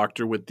the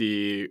doctor with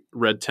the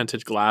red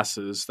tinted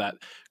glasses that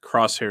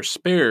Crosshair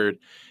spared.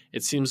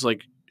 It seems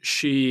like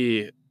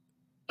she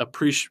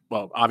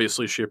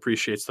obviously she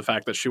appreciates the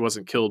fact that she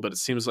wasn't killed, but it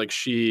seems like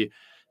she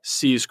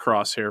sees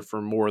Crosshair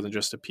for more than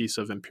just a piece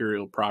of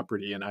Imperial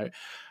property. And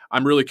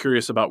I'm really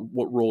curious about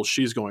what role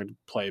she's going to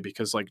play,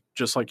 because like,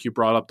 just like you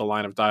brought up the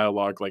line of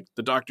dialogue, like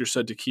the doctor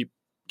said to keep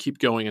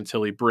going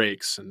until he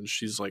breaks, and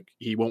she's like,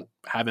 he won't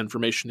have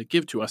information to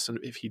give to us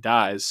if he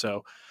dies.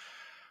 So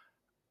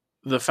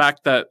the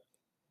fact that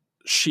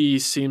she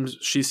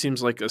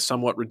seems like a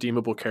somewhat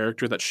redeemable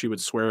character, that she would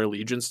swear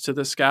allegiance to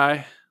this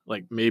guy,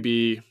 like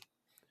maybe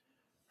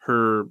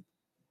her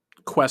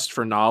quest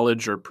for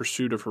knowledge or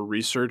pursuit of her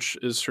research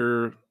is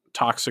her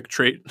toxic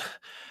trait.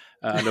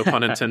 No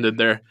pun intended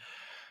there.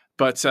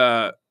 But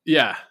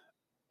yeah,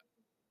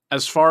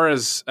 as far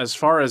as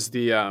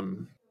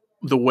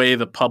the way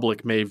the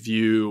public may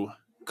view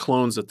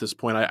clones at this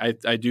point,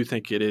 I do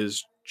think it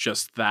is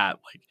just that,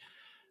 like,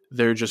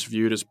 they're just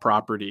viewed as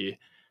property.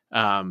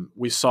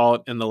 We saw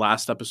it in the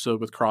last episode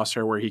with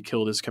Crosshair where he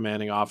killed his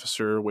commanding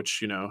officer,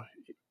 which,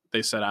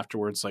 they said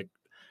afterwards, like,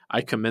 I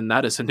commend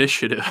that as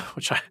initiative,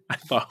 which I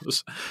thought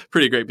was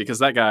pretty great, because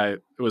that guy,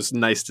 it was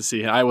nice to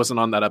see. I wasn't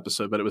on that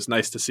episode, but it was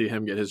nice to see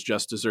him get his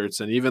just desserts.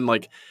 And even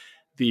like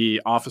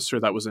the officer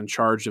that was in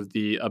charge of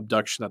the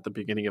abduction at the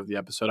beginning of the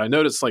episode, I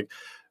noticed, like,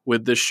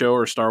 with this show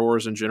or Star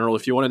Wars in general,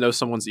 if you want to know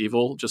someone's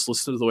evil, just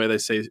listen to the way they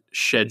say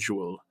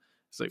schedule.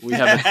 It's like, we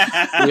have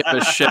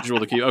a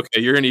schedule to keep.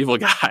 Okay, you're an evil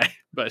guy,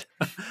 but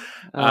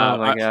oh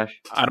my gosh,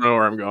 I don't know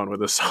where I'm going with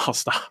this. So I'll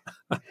stop.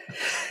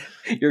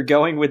 You're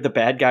going with the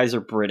bad guys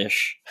are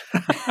British.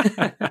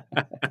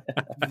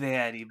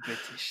 Very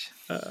British.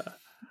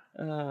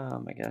 Oh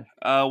my god.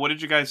 What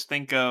did you guys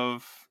think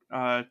of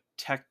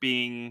Tech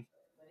being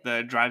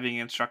the driving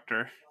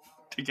instructor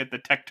to get the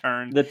tech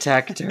turn? The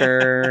tech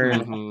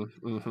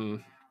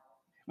turn.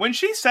 When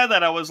she said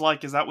that, I was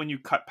like, is that when you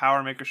cut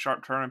power, make a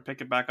sharp turn, and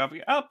pick it back up?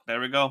 Oh, there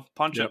we go.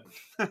 Punch it.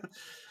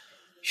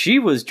 She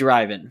was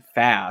driving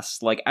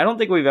fast. Like, I don't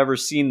think we've ever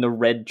seen the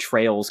red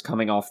trails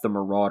coming off the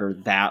Marauder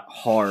that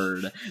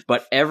hard.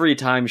 But every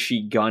time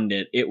she gunned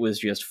it, it was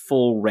just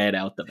full red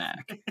out the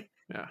back.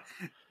 Yeah.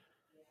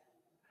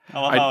 I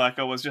love how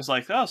Echo was just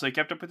like, oh, so he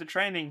kept up with the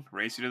training,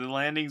 race you to the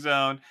landing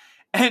zone.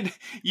 And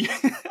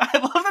I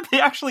love that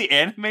they actually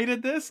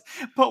animated this,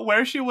 but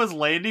where she was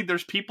landing,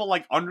 there's people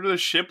like under the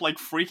ship, like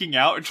freaking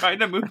out and trying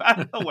to move out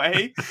of the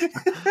way.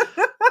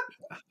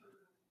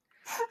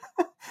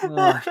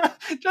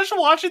 Just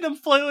watching them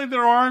flailing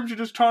their arms and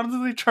just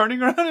constantly turning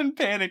around in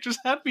panic just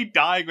had me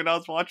dying when I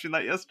was watching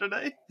that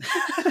yesterday.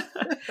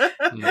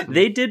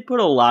 They did put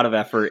a lot of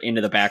effort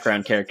into the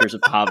background characters of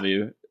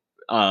Pavu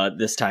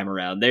this time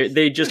around.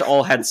 They just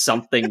all had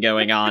something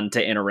going on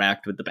to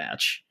interact with the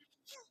batch.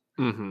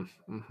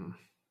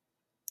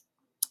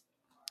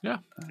 Yeah.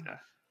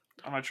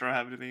 I'm not sure I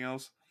have anything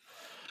else.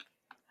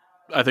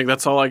 I think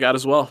that's all I got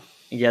as well.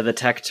 Yeah, the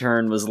tech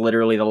turn was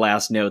literally the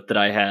last note that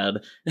I had.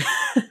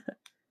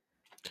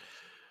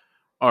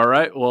 All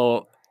right.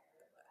 Well,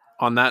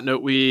 on that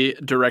note, we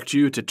direct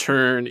you to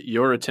turn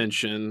your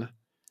attention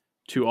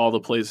to all the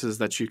places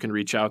that you can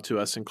reach out to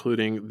us,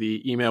 including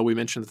the email we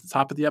mentioned at the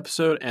top of the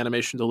episode,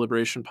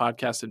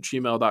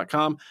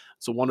 animationdeliberationpodcast@gmail.com.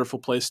 It's a wonderful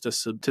place to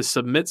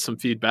submit some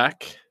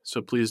feedback,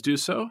 so please do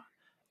so.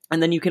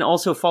 And then you can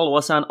also follow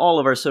us on all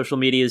of our social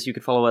medias. You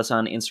can follow us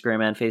on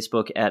Instagram and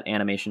Facebook at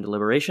Animation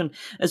Deliberation,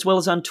 as well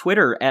as on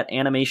Twitter at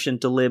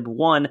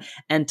AnimationDelib1.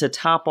 And to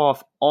top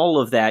off all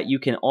of that, you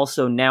can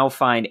also now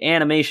find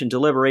Animation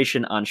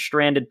Deliberation on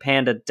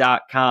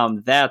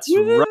StrandedPanda.com. That's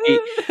right.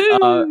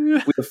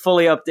 We have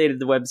fully updated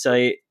the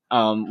website.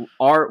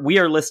 We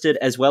are listed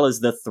as well as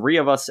the three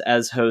of us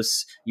as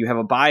hosts. You have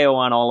a bio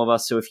on all of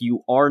us, so if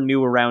you are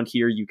new around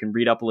here, you can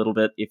read up a little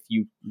bit if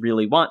you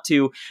really want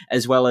to,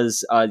 as well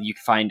as you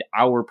can find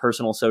our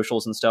personal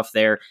socials and stuff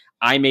there.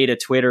 I made a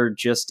Twitter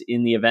just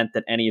in the event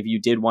that any of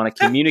you did want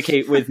to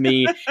communicate with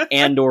me,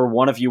 and or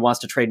one of you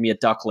wants to trade me a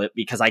ducklet,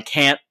 because I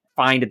can't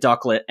find a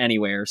ducklet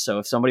anywhere. So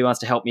if somebody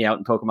wants to help me out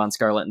in Pokemon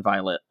Scarlet and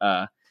Violet,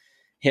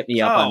 hit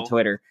me up on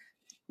Twitter.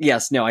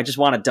 Yes, no, I just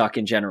want a duck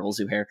in general,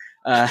 Zuhair.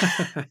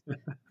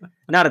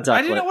 Not a ducklet.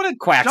 I didn't know what a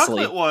Quaxley.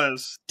 ducklet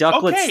was.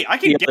 Ducklet's okay, I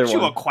can get you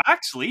one. a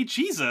Quaxley.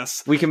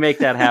 Jesus. We can make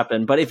that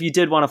happen. But if you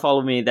did want to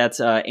follow me, that's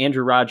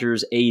Andrew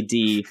Rogers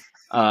AD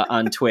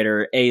on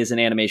Twitter. A is in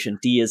animation,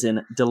 D is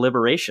in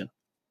deliberation.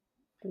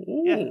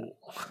 Yeah,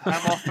 I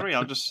have all three.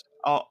 I'll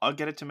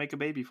get it to make a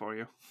baby for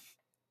you.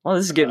 Well,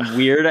 this is getting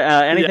weird.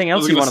 Anything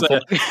else you want to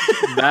plug?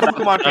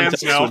 Pokemon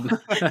fans know.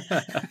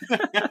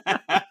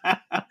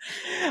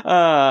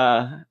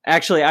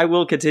 Actually, I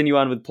will continue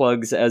on with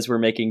plugs as we're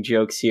making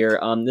jokes here.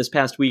 This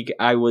past week,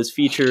 I was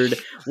featured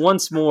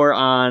once more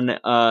on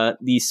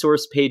the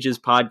Source Pages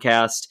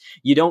podcast.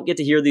 You don't get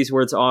to hear these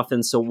words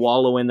often, so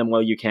wallow in them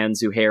while you can,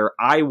 Zuhair.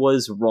 I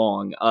was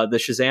wrong. The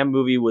Shazam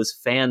movie was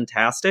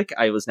fantastic.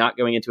 I was not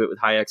going into it with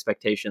high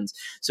expectations.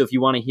 So if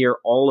you want to hear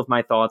all of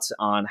my thoughts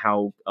on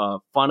how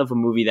fun of a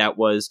movie that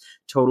was,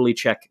 totally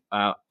check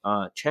out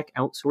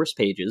Source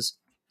Pages.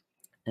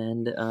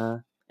 And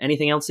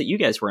anything else that you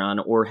guys were on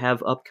or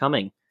have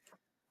upcoming?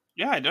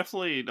 Yeah, I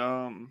definitely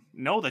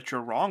know that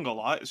you're wrong a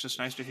lot. It's just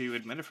nice to hear you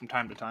admit it from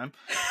time to time.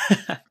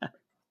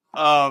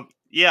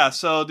 Yeah,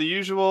 so the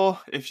usual,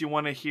 if you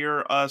want to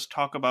hear us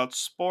talk about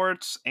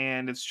sports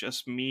and it's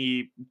just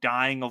me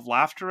dying of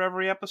laughter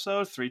every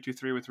episode,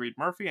 323 with Reed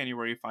Murphy,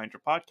 anywhere you find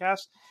your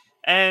podcast.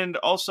 And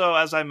also,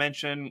 as I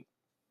mentioned,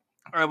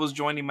 I was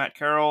joining Matt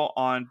Carroll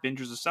on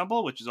Bingers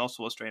Assemble, which is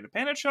also a Stranded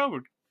Panda show. We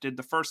did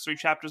the first 3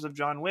 chapters of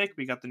John Wick.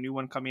 We got the new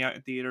one coming out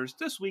in theaters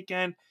this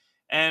weekend,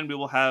 and we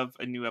will have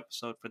a new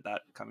episode for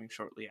that coming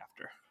shortly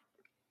after.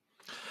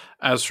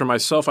 As for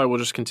myself, I will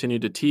just continue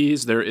to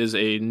tease. There is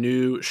a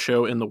new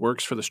show in the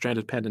works for the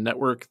Stranded Panda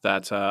Network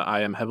that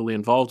I am heavily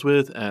involved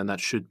with, and that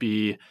should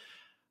be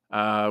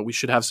we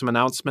should have some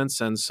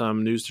announcements and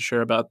some news to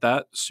share about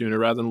that sooner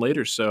rather than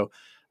later. So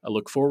I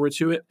look forward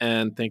to it,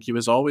 and thank you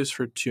as always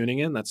for tuning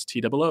in. That's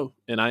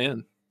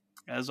TOONIN.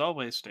 As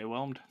always, stay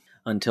whelmed.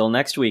 Until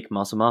next week,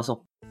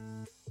 muscle.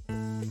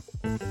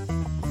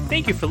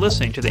 Thank you for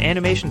listening to the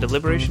Animation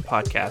Deliberation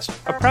Podcast,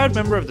 a proud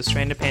member of the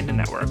Stranded Panda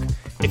Network.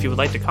 If you would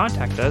like to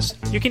contact us,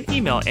 you can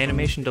email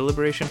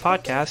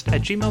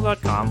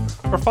animationdeliberationpodcast@gmail.com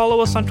or follow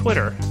us on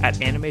Twitter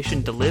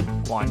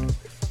 @animationdelib1.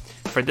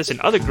 For this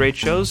and other great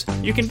shows,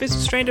 you can visit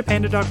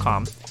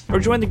strandedpanda.com or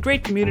join the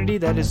great community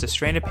that is the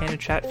Stranded Panda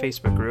Chat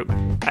Facebook group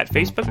at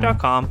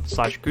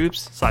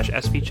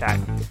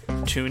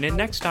facebook.com/groups/svchat. Tune in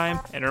next time,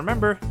 and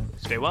remember,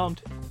 stay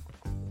whelmed.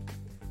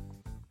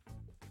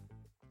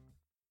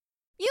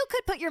 You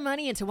could put your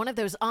money into one of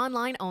those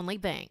online-only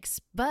banks.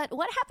 But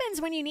what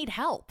happens when you need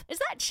help? Is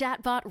that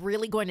chatbot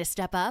really going to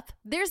step up?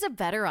 There's a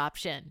better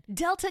option.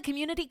 Delta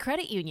Community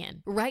Credit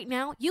Union. Right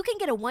now, you can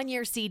get a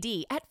 1-year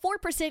CD at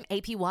 4%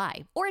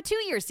 APY or a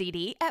 2-year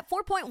CD at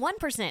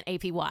 4.1%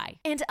 APY.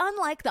 And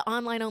unlike the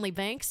online-only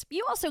banks,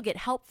 you also get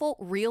helpful,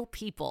 real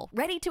people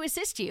ready to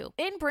assist you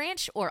in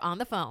branch or on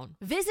the phone.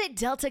 Visit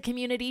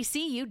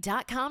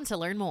deltacommunitycu.com to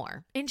learn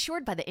more.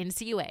 Insured by the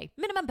NCUA.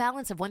 Minimum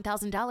balance of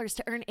 $1,000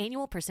 to earn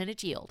annual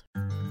percentage yield.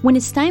 When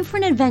it's time for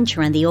an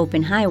adventure on the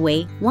open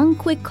highway, one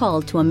quick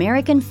call to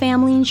American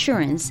Family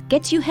Insurance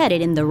gets you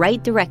headed in the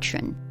right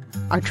direction.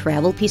 Our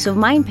Travel Peace of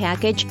Mind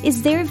package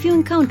is there if you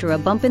encounter a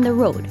bump in the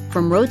road.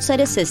 From roadside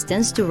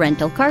assistance to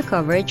rental car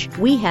coverage,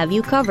 we have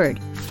you covered.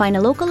 Find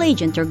a local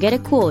agent or get a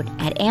quote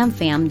at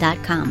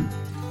amfam.com.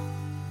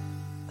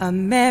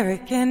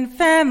 American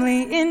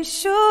Family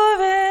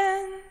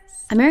Insurance.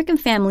 American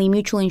Family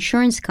Mutual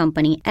Insurance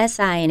Company,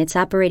 SI, and its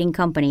operating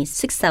companies,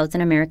 6000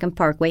 American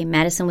Parkway,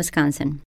 Madison, Wisconsin.